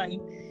only one.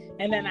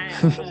 And then I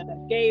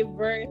gave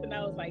birth and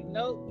I was like,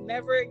 nope,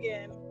 never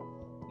again.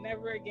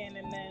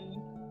 And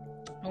then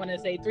I want to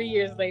say 3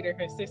 years later,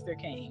 her sister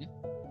came.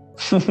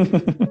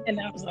 And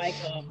I was like,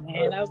 oh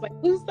man, I was like,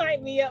 who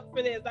signed me up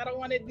for this? I don't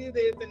want to do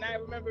this. And I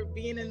remember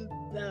being in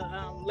the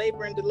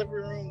labor and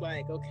delivery room,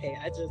 like, okay,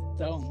 I just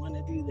don't want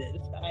to do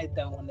this. I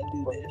don't want to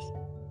do this.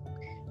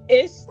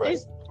 It's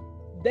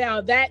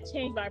now that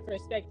changed my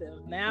perspective.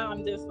 Now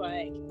I'm just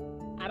like,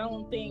 I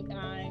don't think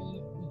I'm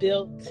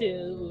built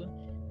to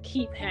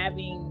keep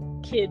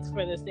having kids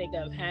for the sake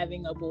of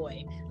having a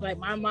boy. Like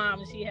my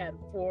mom, she had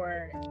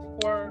four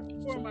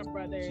of my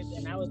brothers,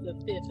 and I was the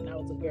fifth, and I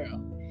was a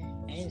girl.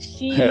 And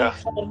she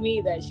told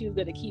me that she was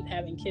going to keep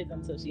having kids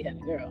until she had a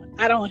girl.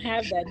 I don't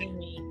have that in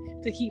me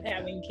to keep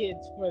having kids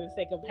for the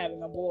sake of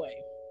having a boy.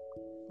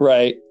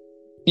 Right.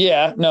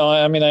 Yeah. No,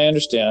 I mean, I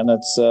understand.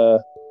 That's,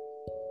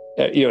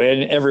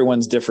 and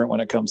everyone's different when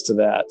it comes to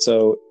that.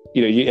 So,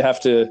 you have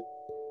to,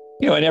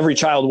 and every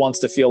child wants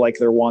to feel like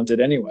they're wanted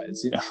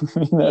anyways,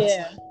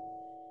 Yeah.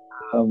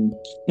 And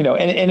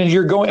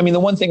you're going, I mean,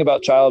 the one thing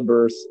about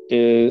childbirth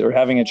is, or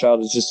having a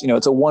child is just,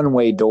 it's a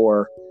one-way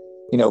door,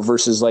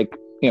 versus like,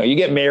 you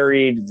get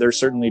married, there's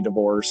certainly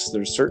divorce.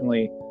 There's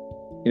certainly,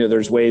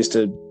 there's ways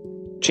to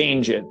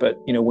change it. But,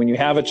 when you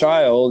have a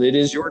child, it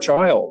is your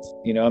child.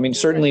 I mean,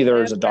 certainly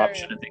there's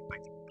adoption and things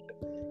like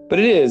that. But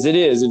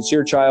it's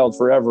your child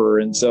forever.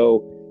 And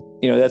so,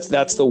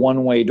 that's the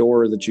one-way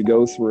door that you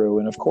go through.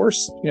 And of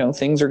course,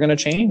 things are going to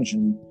change.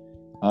 And,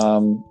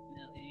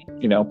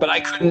 but I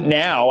couldn't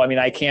now. I mean,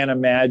 I can't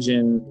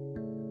imagine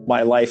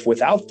my life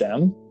without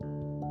them.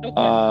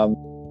 Okay.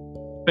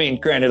 I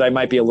mean, granted, I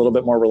might be a little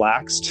bit more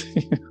relaxed,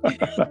 with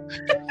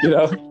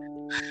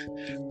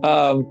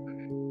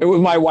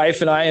my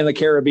wife and I in the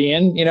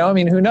Caribbean, I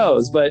mean, who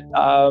knows? But,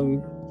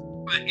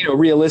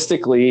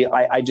 realistically,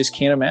 I just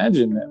can't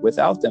imagine it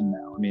without them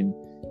now. I mean,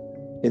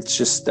 it's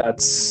just,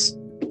 that's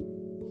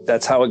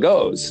how it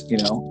goes.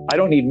 I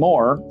don't need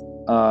more.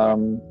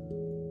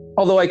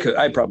 Although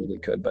I probably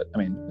could, but I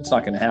mean, it's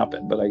not going to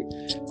happen, but I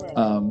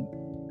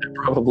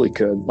probably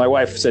could. My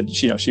wife said,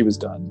 she was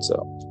done.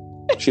 So.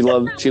 She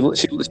loves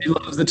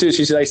the two.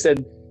 She said, I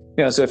said,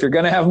 so if you're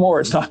going to have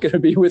more, it's not going to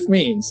be with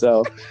me.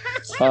 So,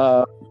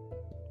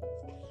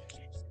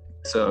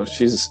 so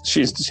she's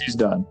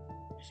done.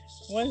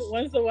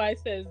 Once the wife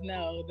says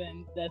no,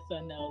 then that's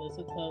a no. That's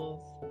a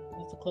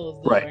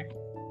closed door. Right.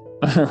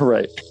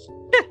 Right.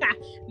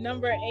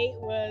 Number 8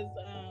 was,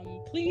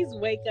 please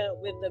wake up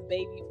with the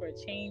baby for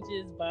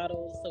changes,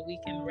 bottles, so we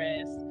can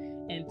rest,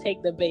 and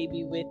take the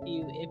baby with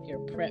you if you're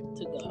prepped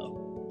to go.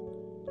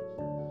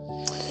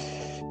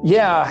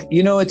 Yeah,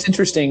 it's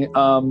interesting.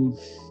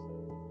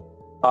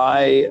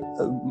 I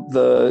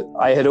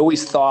had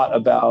always thought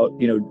about,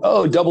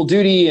 double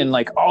duty and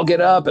like I'll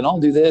get up and I'll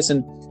do this,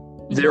 and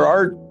there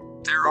are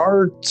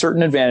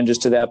certain advantages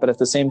to that, but at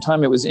the same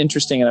time it was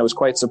interesting, and I was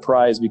quite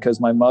surprised because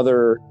my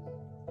mother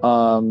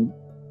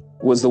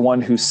was the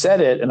one who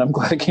said it, and I'm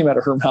glad it came out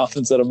of her mouth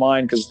instead of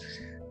mine, because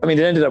I mean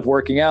it ended up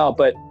working out.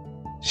 But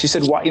she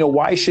said,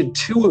 why should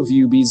 2 of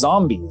you be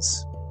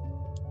zombies?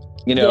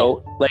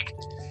 Like.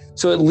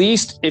 So at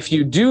least if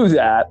you do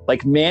that,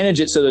 like manage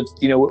it so that,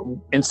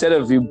 instead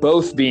of you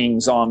both being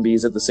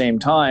zombies at the same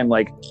time,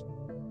 like,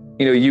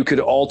 you could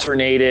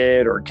alternate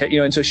it or,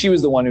 and so she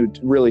was the one who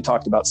really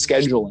talked about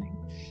scheduling,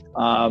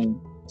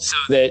 so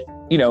that,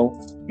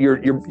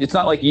 it's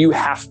not like you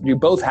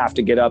both have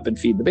to get up and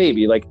feed the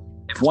baby. Like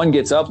if one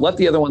gets up, let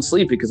the other one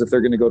sleep, because if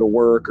they're going to go to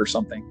work or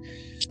something.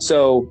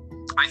 So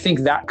I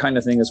think that kind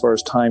of thing, as far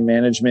as time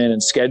management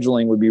and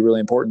scheduling, would be really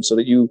important, so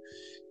that you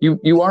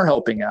are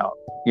helping out.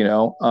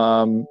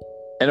 And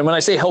when I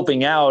say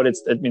helping out,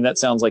 that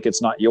sounds like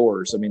it's not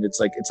yours. I mean, it's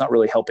like, it's not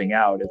really helping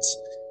out.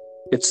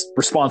 It's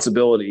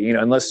responsibility,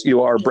 unless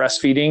you are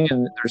breastfeeding,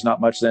 and there's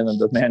not much then that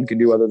the man can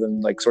do other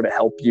than like sort of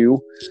help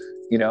you,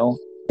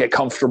 get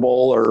comfortable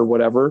or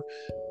whatever.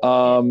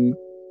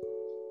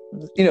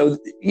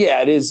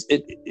 It is,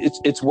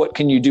 it's what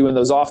can you do in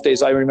those off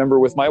days? I remember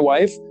with my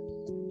wife,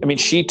 I mean,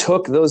 she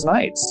took those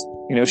nights,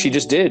 she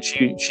just did.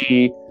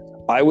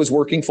 I was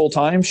working full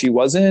time. She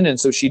wasn't. And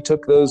so she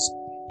took those.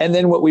 And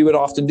then what we would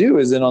often do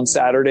is then on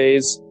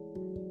Saturdays,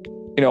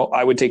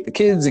 I would take the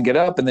kids and get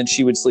up, and then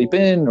she would sleep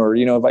in, or,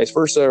 vice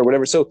versa or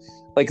whatever. So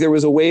like there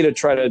was a way to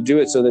try to do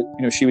it so that,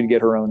 she would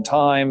get her own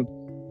time,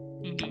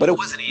 but it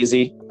wasn't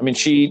easy. I mean,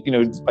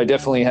 I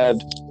definitely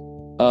had,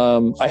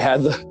 I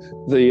had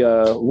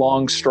the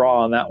long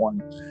straw on that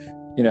one,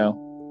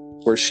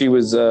 where she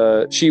was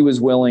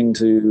willing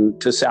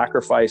to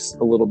sacrifice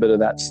a little bit of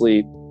that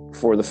sleep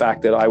for the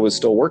fact that I was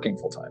still working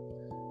full time.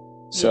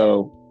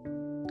 So,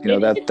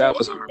 that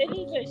was hard. It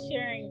is a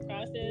sharing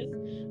process.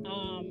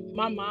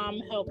 My mom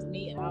helped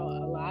me out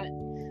a lot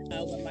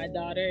with my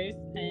daughters,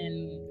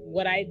 and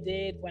what I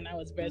did when I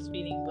was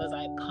breastfeeding was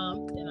I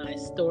pumped and I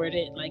stored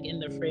it like in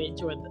the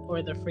fridge or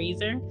the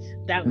freezer.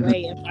 That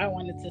way, if I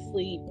wanted to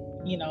sleep,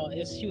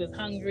 if she was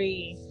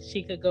hungry,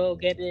 she could go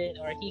get it,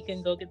 or he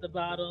can go get the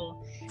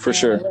bottle. For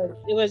sure.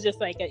 It was just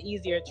like an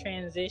easier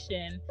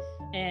transition.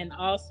 And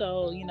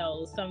also,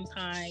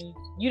 sometimes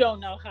you don't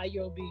know how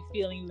you'll be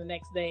feeling the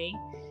next day.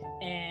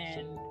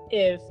 And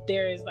if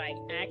there is like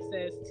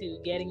access to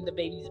getting the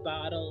baby's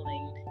bottle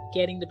and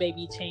getting the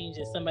baby changed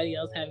and somebody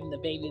else having the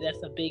baby,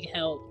 that's a big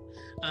help.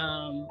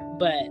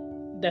 But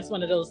that's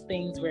one of those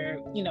things where,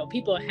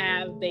 people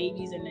have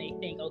babies and they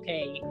think,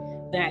 okay,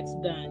 that's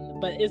done.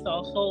 But it's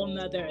a whole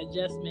nother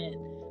adjustment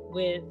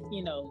with,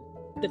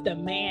 the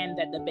demand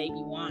that the baby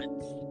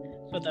wants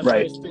for the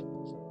first.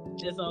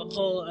 There's a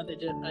whole other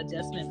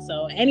adjustment.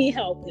 So any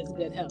help is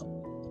good help.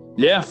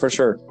 Yeah, for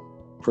sure.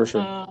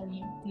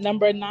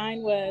 Number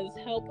 9 was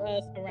help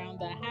us around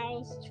the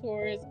house,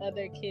 chores,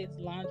 other kids,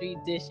 laundry,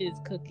 dishes,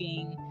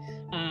 cooking.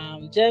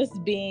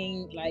 Just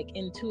being like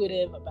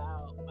intuitive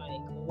about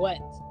like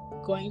what's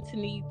going to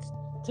need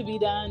to be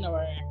done,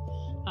 or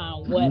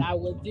what I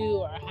would do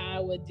or how I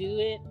would do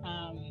it.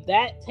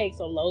 That takes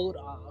a load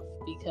off,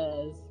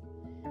 because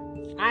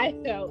I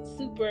felt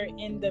super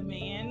in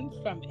demand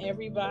from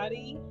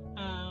everybody.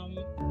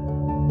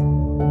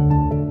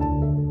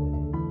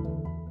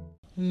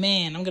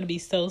 Man, I'm going to be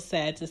so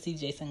sad to see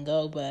Jason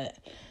go, but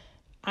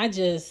I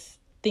just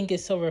think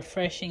it's so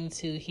refreshing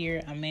to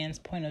hear a man's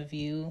point of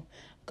view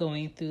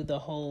going through the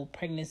whole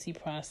pregnancy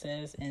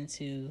process and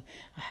to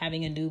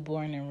having a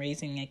newborn and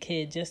raising a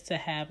kid, just to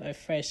have a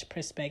fresh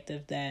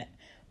perspective that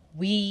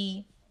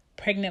we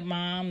pregnant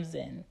moms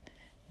and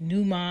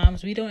new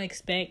moms, we don't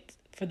expect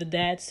for the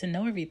dads to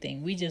know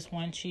everything. We just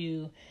want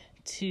you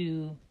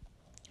to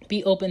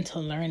be open to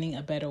learning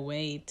a better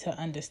way, to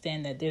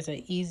understand that there's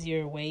an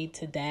easier way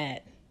to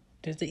dad.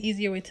 There's an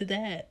easier way to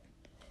dad.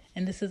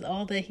 And this is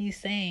all that he's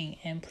saying.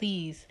 And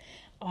please,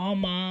 all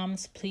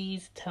moms,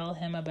 please tell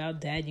him about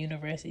Dad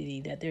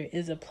University, that there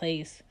is a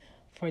place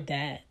for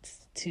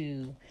dads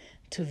to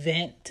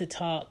vent, to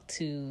talk,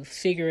 to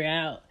figure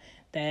out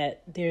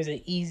that there's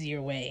an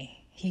easier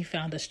way. He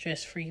found a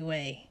stress-free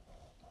way.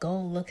 Go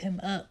look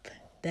him up.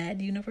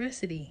 Dad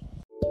University.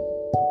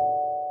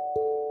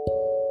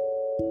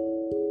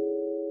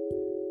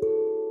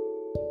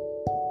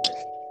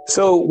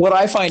 So what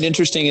I find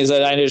interesting is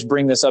that I just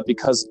bring this up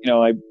because,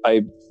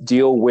 I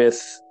deal with,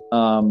 I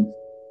don't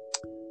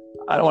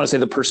want to say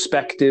the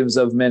perspectives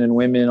of men and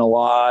women a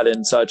lot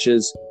and such,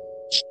 as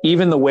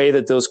even the way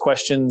that those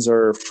questions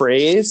are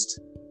phrased,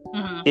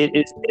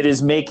 it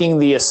is making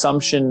the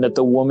assumption that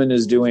the woman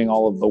is doing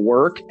all of the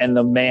work and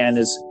the man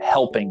is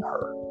helping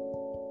her.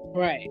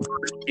 Right.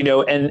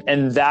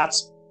 And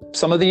that's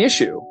some of the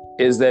issue,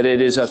 is that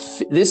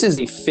this is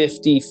a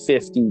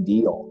 50-50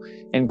 deal.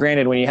 And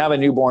granted, when you have a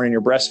newborn and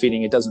you're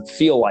breastfeeding, it doesn't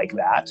feel like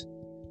that.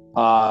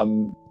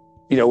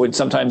 It's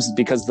sometimes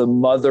because the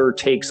mother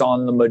takes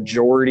on the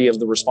majority of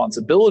the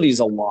responsibilities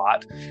a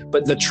lot.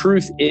 But the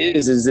truth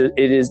is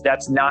that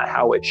that's not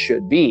how it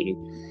should be.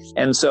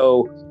 And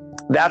so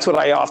that's what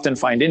I often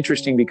find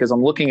interesting, because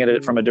I'm looking at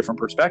it from a different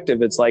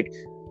perspective. It's like,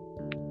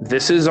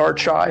 this is our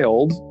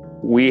child.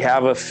 We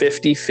have a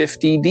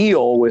 50-50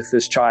 deal with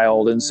this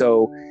child. And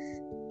so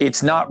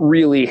it's not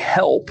really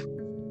help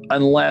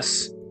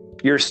unless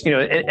you're,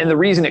 and the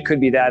reason it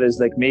could be that is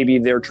like maybe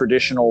their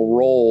traditional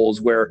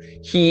roles where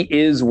he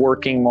is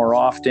working more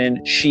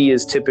often, she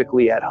is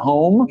typically at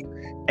home.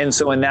 And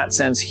so in that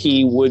sense,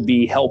 he would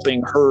be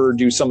helping her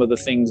do some of the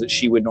things that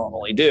she would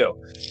normally do.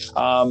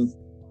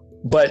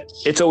 But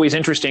it's always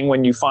interesting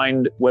when you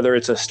find, whether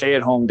it's a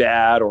stay-at-home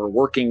dad or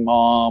working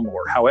mom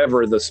or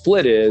however the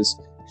split is,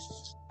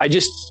 I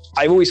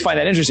always find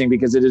that interesting,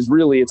 because this is a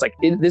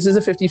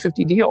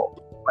 50-50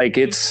 deal. Like,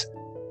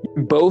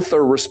 both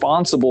are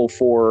responsible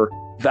for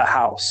the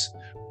house.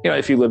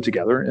 If you live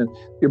together, and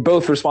you're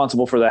both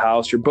responsible for the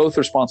house, you're both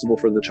responsible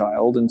for the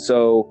child. And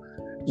so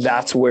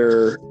that's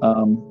where,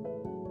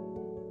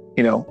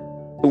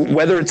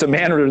 whether it's a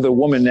man or the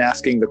woman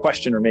asking the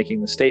question or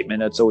making the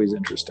statement, it's always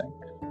interesting.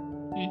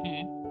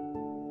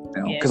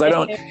 Because I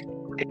don't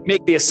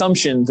make the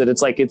assumption that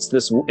it's like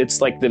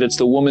that it's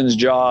the woman's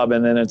job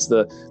and then it's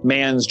the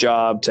man's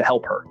job to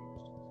help her.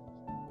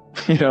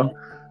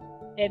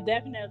 It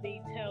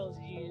definitely tells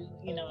you,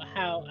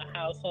 how a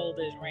household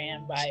is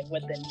ran by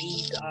what the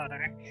needs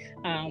are.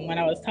 When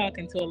I was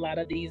talking to a lot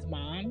of these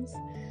moms,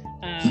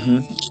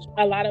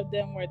 a lot of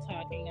them were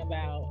talking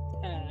about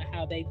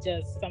how they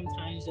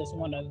sometimes just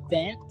want to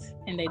vent,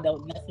 and they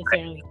don't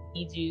necessarily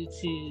need you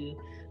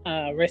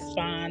to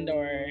respond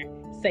or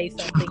say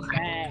something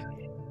back,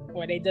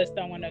 or they just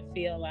don't want to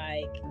feel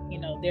like,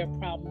 their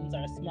problems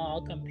are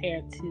small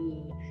compared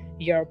to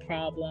your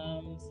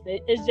problems.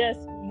 It's just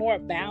more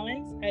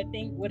balance, I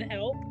think, would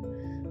help.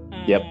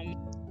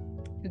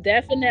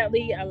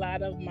 Definitely a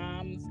lot of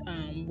moms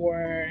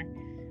were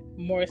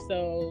more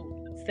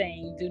so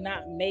saying, do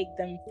not make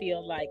them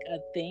feel like a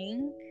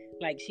thing.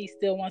 Like, she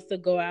still wants to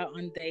go out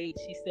on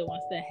dates. She still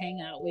wants to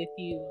hang out with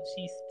you.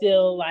 She's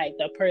still like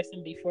the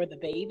person before the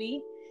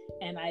baby.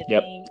 And I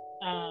think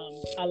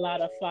a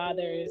lot of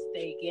fathers,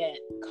 they get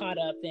caught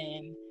up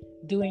in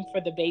doing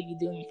for the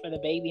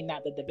baby,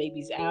 not that the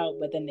baby's out,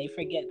 but then they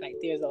forget like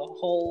there's a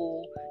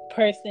whole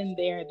person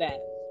there that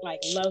like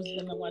loves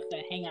them and wants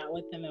to hang out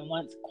with them and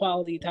wants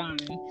quality time.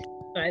 So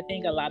I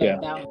think a lot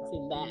of balance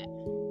in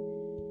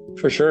that.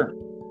 For sure.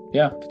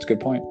 Yeah, that's a good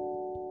point.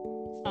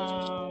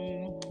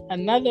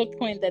 Another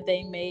point that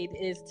they made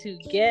is to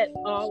get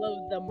all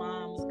of the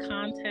mom's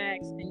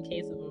contacts in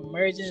case of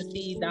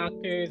emergency,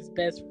 doctors,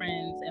 best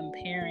friends, and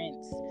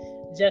parents,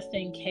 just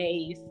in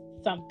case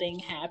something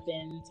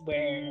happens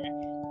where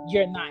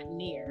you're not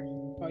near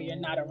or you're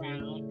not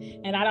around.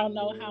 And I don't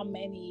know how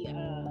many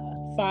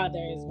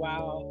fathers,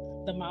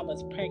 while the mom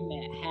was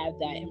pregnant, had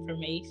that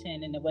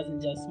information, and it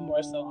wasn't just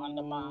more so on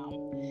the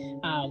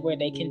mom, where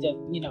they can just,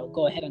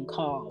 go ahead and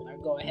call or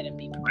go ahead and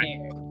be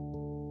prepared.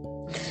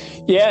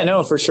 Yeah,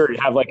 no, for sure. You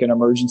have like an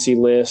emergency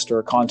list or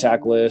a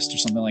contact list or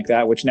something like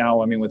that, which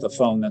now, I mean, with a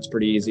phone, that's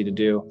pretty easy to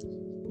do.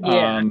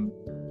 Yeah.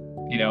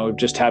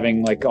 Just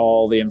having like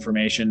all the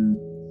information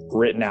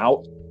written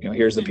out,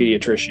 here's the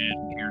pediatrician.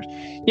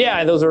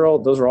 Those are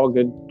all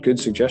good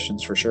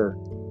suggestions for sure.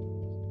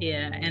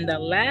 Yeah. And the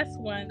last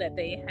one that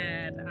they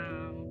had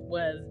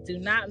was, do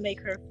not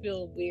make her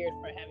feel weird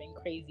for having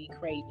crazy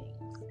cravings.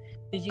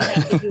 Did you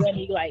have to do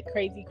any like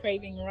crazy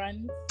craving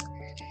runs?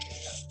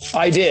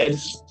 I did.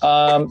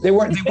 They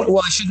weren't.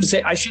 Well,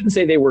 I shouldn't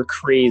say they were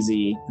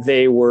crazy.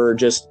 They were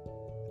just,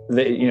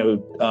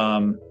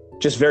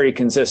 just very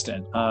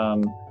consistent.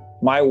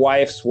 My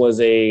wife's was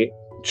a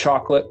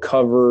chocolate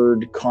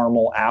covered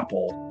caramel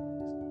apple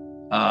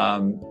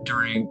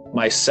during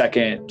my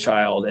second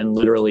child, and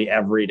literally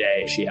every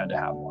day she had to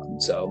have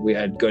one. So I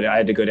had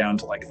to go down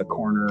to like the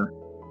corner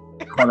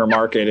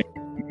market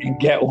and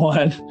get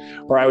one,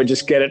 or I would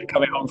just get it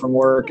coming home from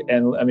work.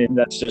 And I mean,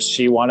 that's just,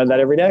 she wanted that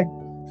every day.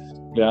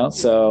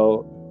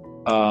 So,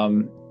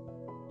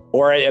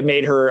 or I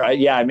made her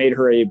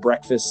a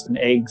breakfast and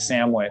egg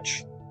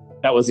sandwich.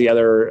 That was the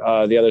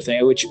other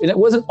thing, which it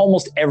wasn't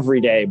almost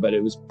every day, but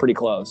it was pretty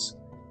close.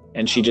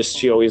 And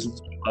she always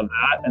loved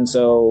that. And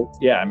so,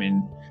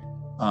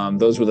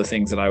 those were the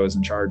things that I was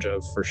in charge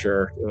of for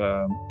sure.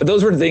 But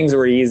those were the things that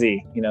were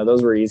easy.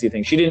 Those were easy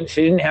things. She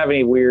didn't have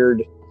any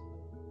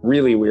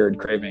really weird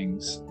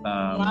cravings.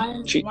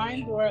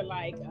 Mine were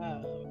like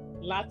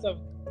lots of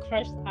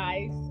crushed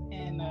ice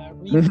and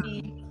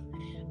Reese's.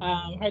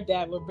 Her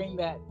dad would bring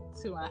that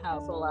to my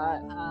house a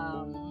lot.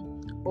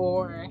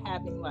 Or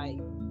having like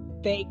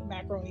baked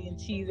macaroni and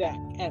cheese at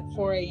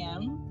 4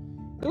 a.m.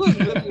 It was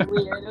really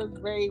weird. It was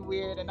very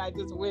weird, and I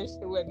just wish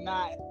it would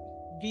not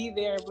be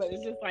there. But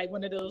it's just like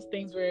one of those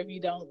things where if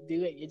you don't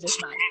do it, you're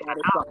just not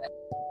satisfied.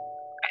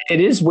 It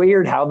is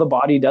weird how the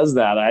body does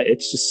that.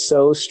 It's just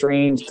so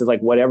strange to,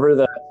 like, whatever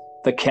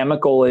the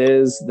chemical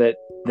is that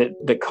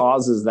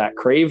causes that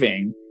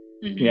craving.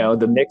 Mm-hmm.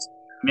 The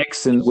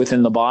mix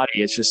within the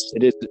body. It's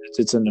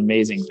an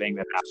amazing thing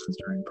that happens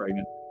during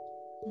pregnancy.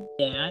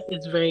 Yeah,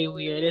 it's very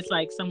weird. It's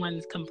like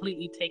someone's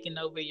completely taken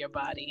over your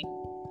body.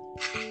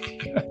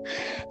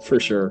 For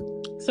sure.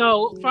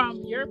 So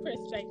from your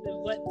perspective,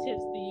 what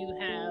tips do you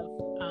have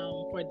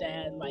for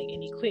dad? Like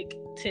any quick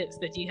tips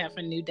that you have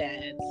for new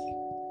dads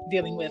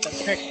dealing with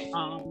a pregnant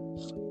mom?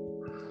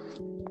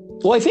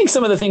 Well, I think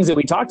some of the things that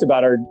we talked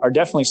about are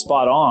definitely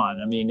spot on.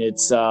 I mean,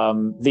 it's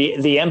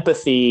the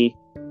empathy,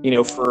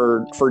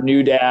 for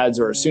new dads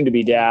or soon to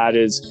be dad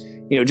is,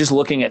 just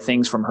looking at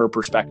things from her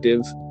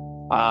perspective.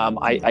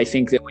 I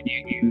think that when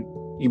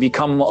you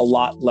become a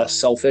lot less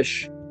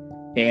selfish,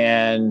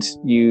 and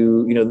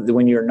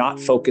when you're not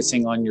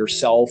focusing on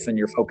yourself and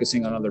you're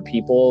focusing on other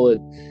people,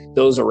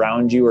 those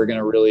around you are going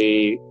to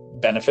really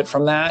benefit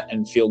from that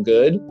and feel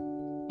good.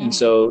 And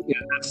so,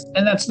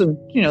 that's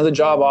the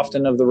job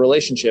often of the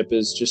relationship,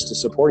 is just to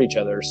support each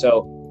other.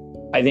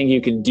 So I think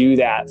you can do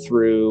that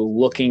through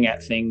looking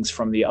at things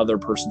from the other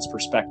person's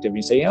perspective.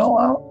 You say,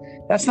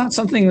 that's not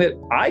something that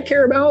I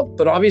care about,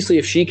 but obviously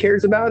if she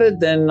cares about it,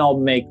 then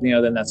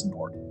then that's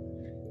important.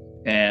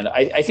 And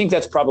I think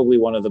that's probably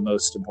one of the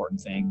most important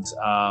things.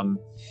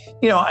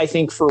 I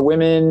think for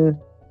women,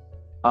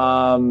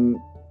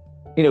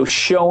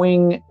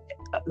 showing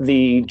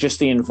the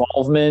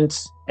involvement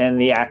and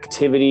the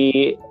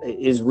activity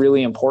is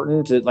really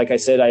important. Like I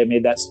said, I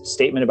made that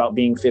statement about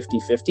being 50-50.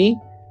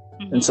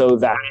 Mm-hmm. And so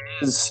that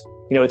is,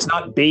 it's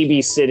not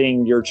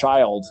babysitting your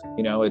child,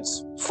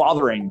 it's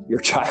fathering your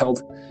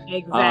child.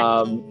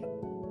 Exactly.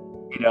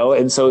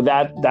 And so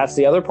that's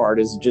the other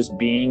part, is just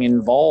being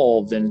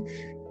involved and,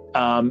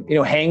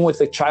 hang with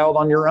the child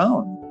on your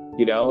own.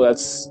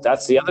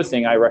 That's the other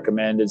thing I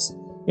recommend is,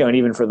 and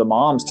even for the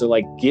moms, to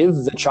like give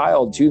the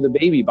child to the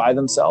baby by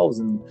themselves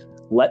and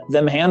let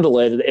them handle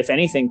it. If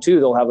anything too,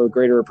 they'll have a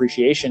greater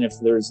appreciation if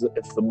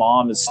the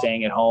mom is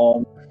staying at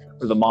home,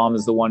 or the mom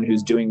is the one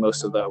who's doing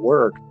most of the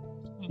work.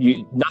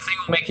 Nothing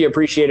will make you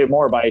appreciate it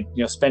more by,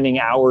 spending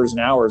hours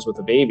and hours with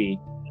a baby.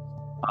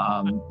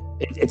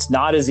 It's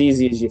not as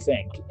easy as you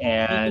think.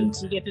 And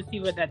you get to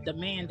see what that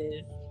demand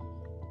is.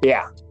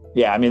 Yeah.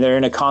 I mean, they're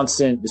in a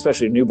constant,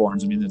 especially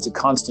newborns. I mean, it's a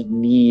constant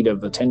need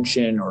of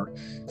attention or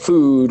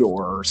food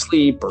or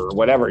sleep or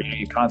whatever.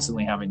 You're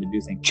constantly having to do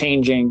things,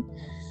 changing.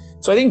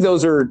 So I think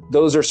those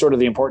are sort of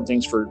the important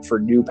things for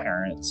new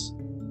parents.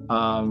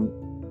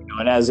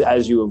 And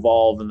as you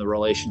evolve in the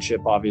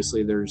relationship,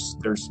 obviously there's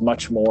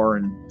much more,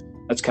 and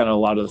that's kind of a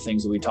lot of the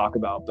things that we talk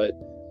about. But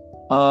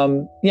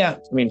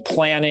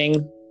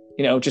planning,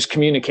 just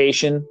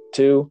communication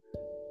too.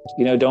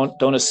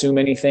 Don't assume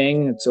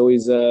anything. It's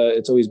always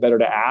better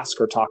to ask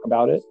or talk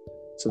about it.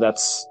 So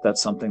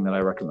that's something that I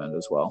recommend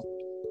as well.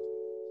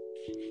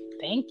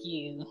 Thank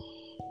you.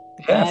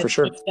 Yeah, for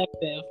sure.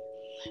 Perspective.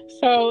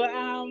 So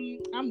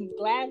I'm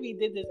glad we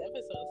did this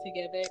episode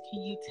together.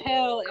 Can you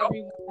tell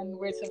everyone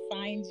where to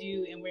find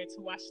you and where to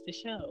watch the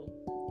show?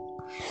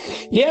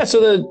 Yeah, so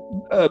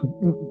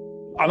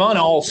I'm on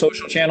all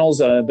social channels,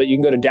 but you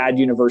can go to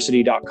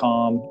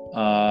daduniversity.com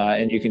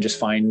and you can just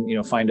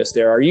find us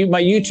there.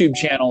 My YouTube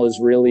channel is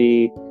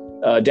really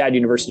Dad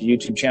University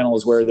YouTube channel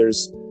is where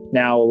there's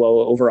now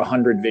over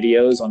 100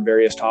 videos on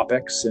various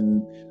topics,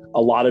 and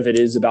a lot of it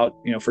is about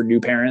for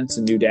new parents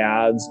and new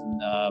dads,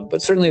 and,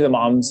 but certainly the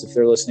moms, if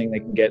they're listening, they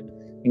can get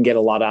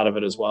a lot out of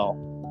it as well.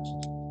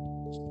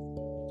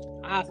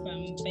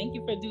 Awesome. Thank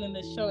you for doing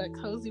the show at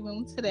Cozy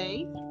Womb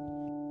today.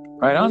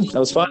 Right on. That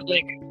was fun.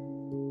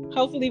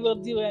 Hopefully we'll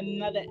do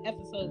another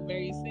episode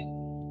very soon.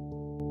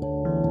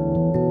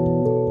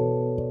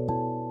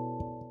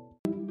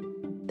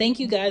 Thank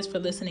you guys for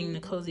listening to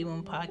Cozy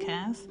Womb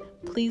Podcast.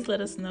 Please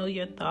let us know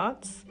your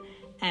thoughts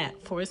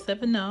at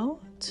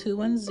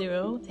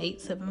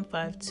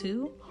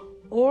 470-210-8752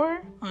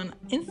 or on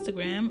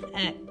Instagram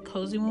at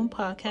Cozy Womb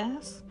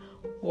Podcast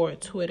or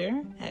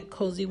Twitter at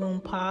Cozy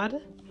Womb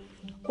Pod.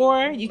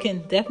 Or you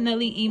can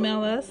definitely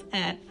email us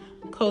at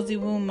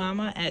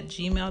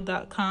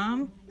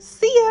cozywombbmama@gmail.com.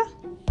 See ya!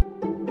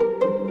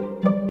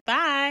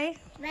 Bye!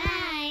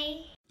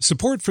 Bye.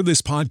 Support for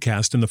this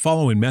podcast and the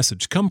following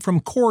message come from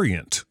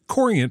Corient.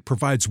 Corient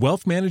provides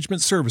wealth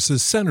management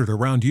services centered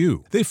around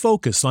you. They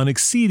focus on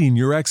exceeding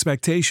your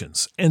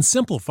expectations and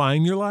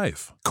simplifying your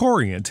life.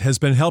 Corient has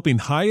been helping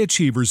high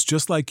achievers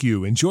just like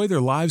you enjoy their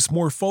lives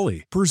more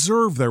fully,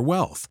 preserve their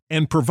wealth,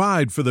 and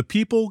provide for the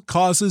people,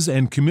 causes,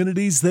 and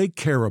communities they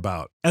care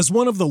about. As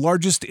one of the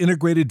largest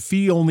integrated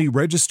fee-only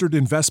registered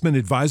investment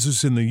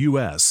advisors in the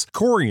U.S.,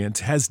 Corient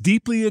has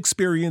deeply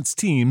experienced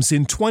teams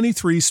in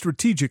 23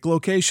 strategic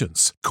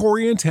locations.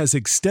 Corient has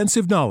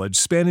extensive knowledge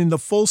spanning the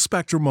full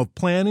spectrum of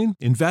planning,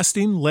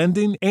 investing,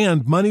 lending,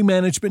 and money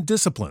management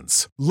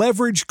disciplines.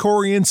 Leverage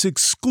Corient's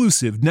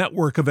exclusive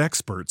network of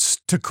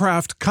experts to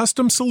craft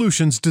custom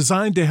solutions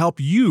designed to help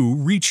you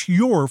reach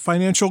your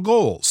financial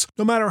goals,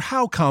 no matter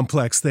how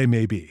complex they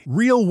may be.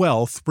 Real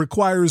wealth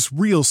requires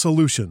real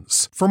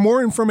solutions. For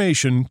more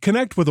information,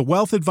 connect with a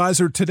wealth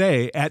advisor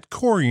today at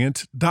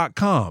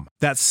Corient.com.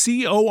 That's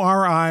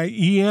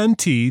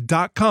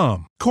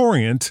Corient.com.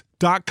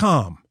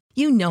 Corient.com.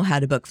 You know how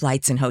to book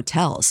flights and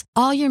hotels.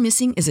 All you're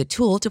missing is a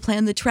tool to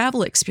plan the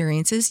travel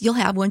experiences you'll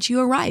have once you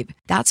arrive.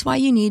 That's why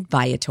you need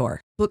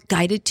Viator. Book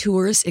guided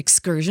tours,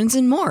 excursions,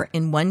 and more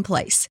in one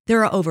place.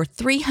 There are over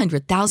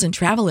 300,000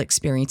 travel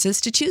experiences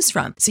to choose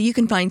from, so you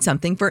can find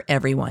something for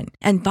everyone.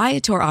 And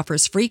Viator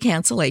offers free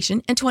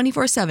cancellation and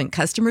 24/7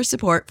 customer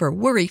support for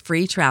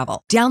worry-free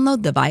travel.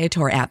 Download the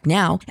Viator app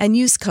now and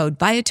use code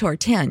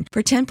Viator10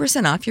 for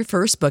 10% off your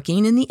first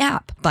booking in the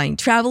app. Find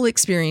travel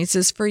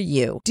experiences for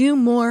you. Do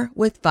more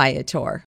with Viator.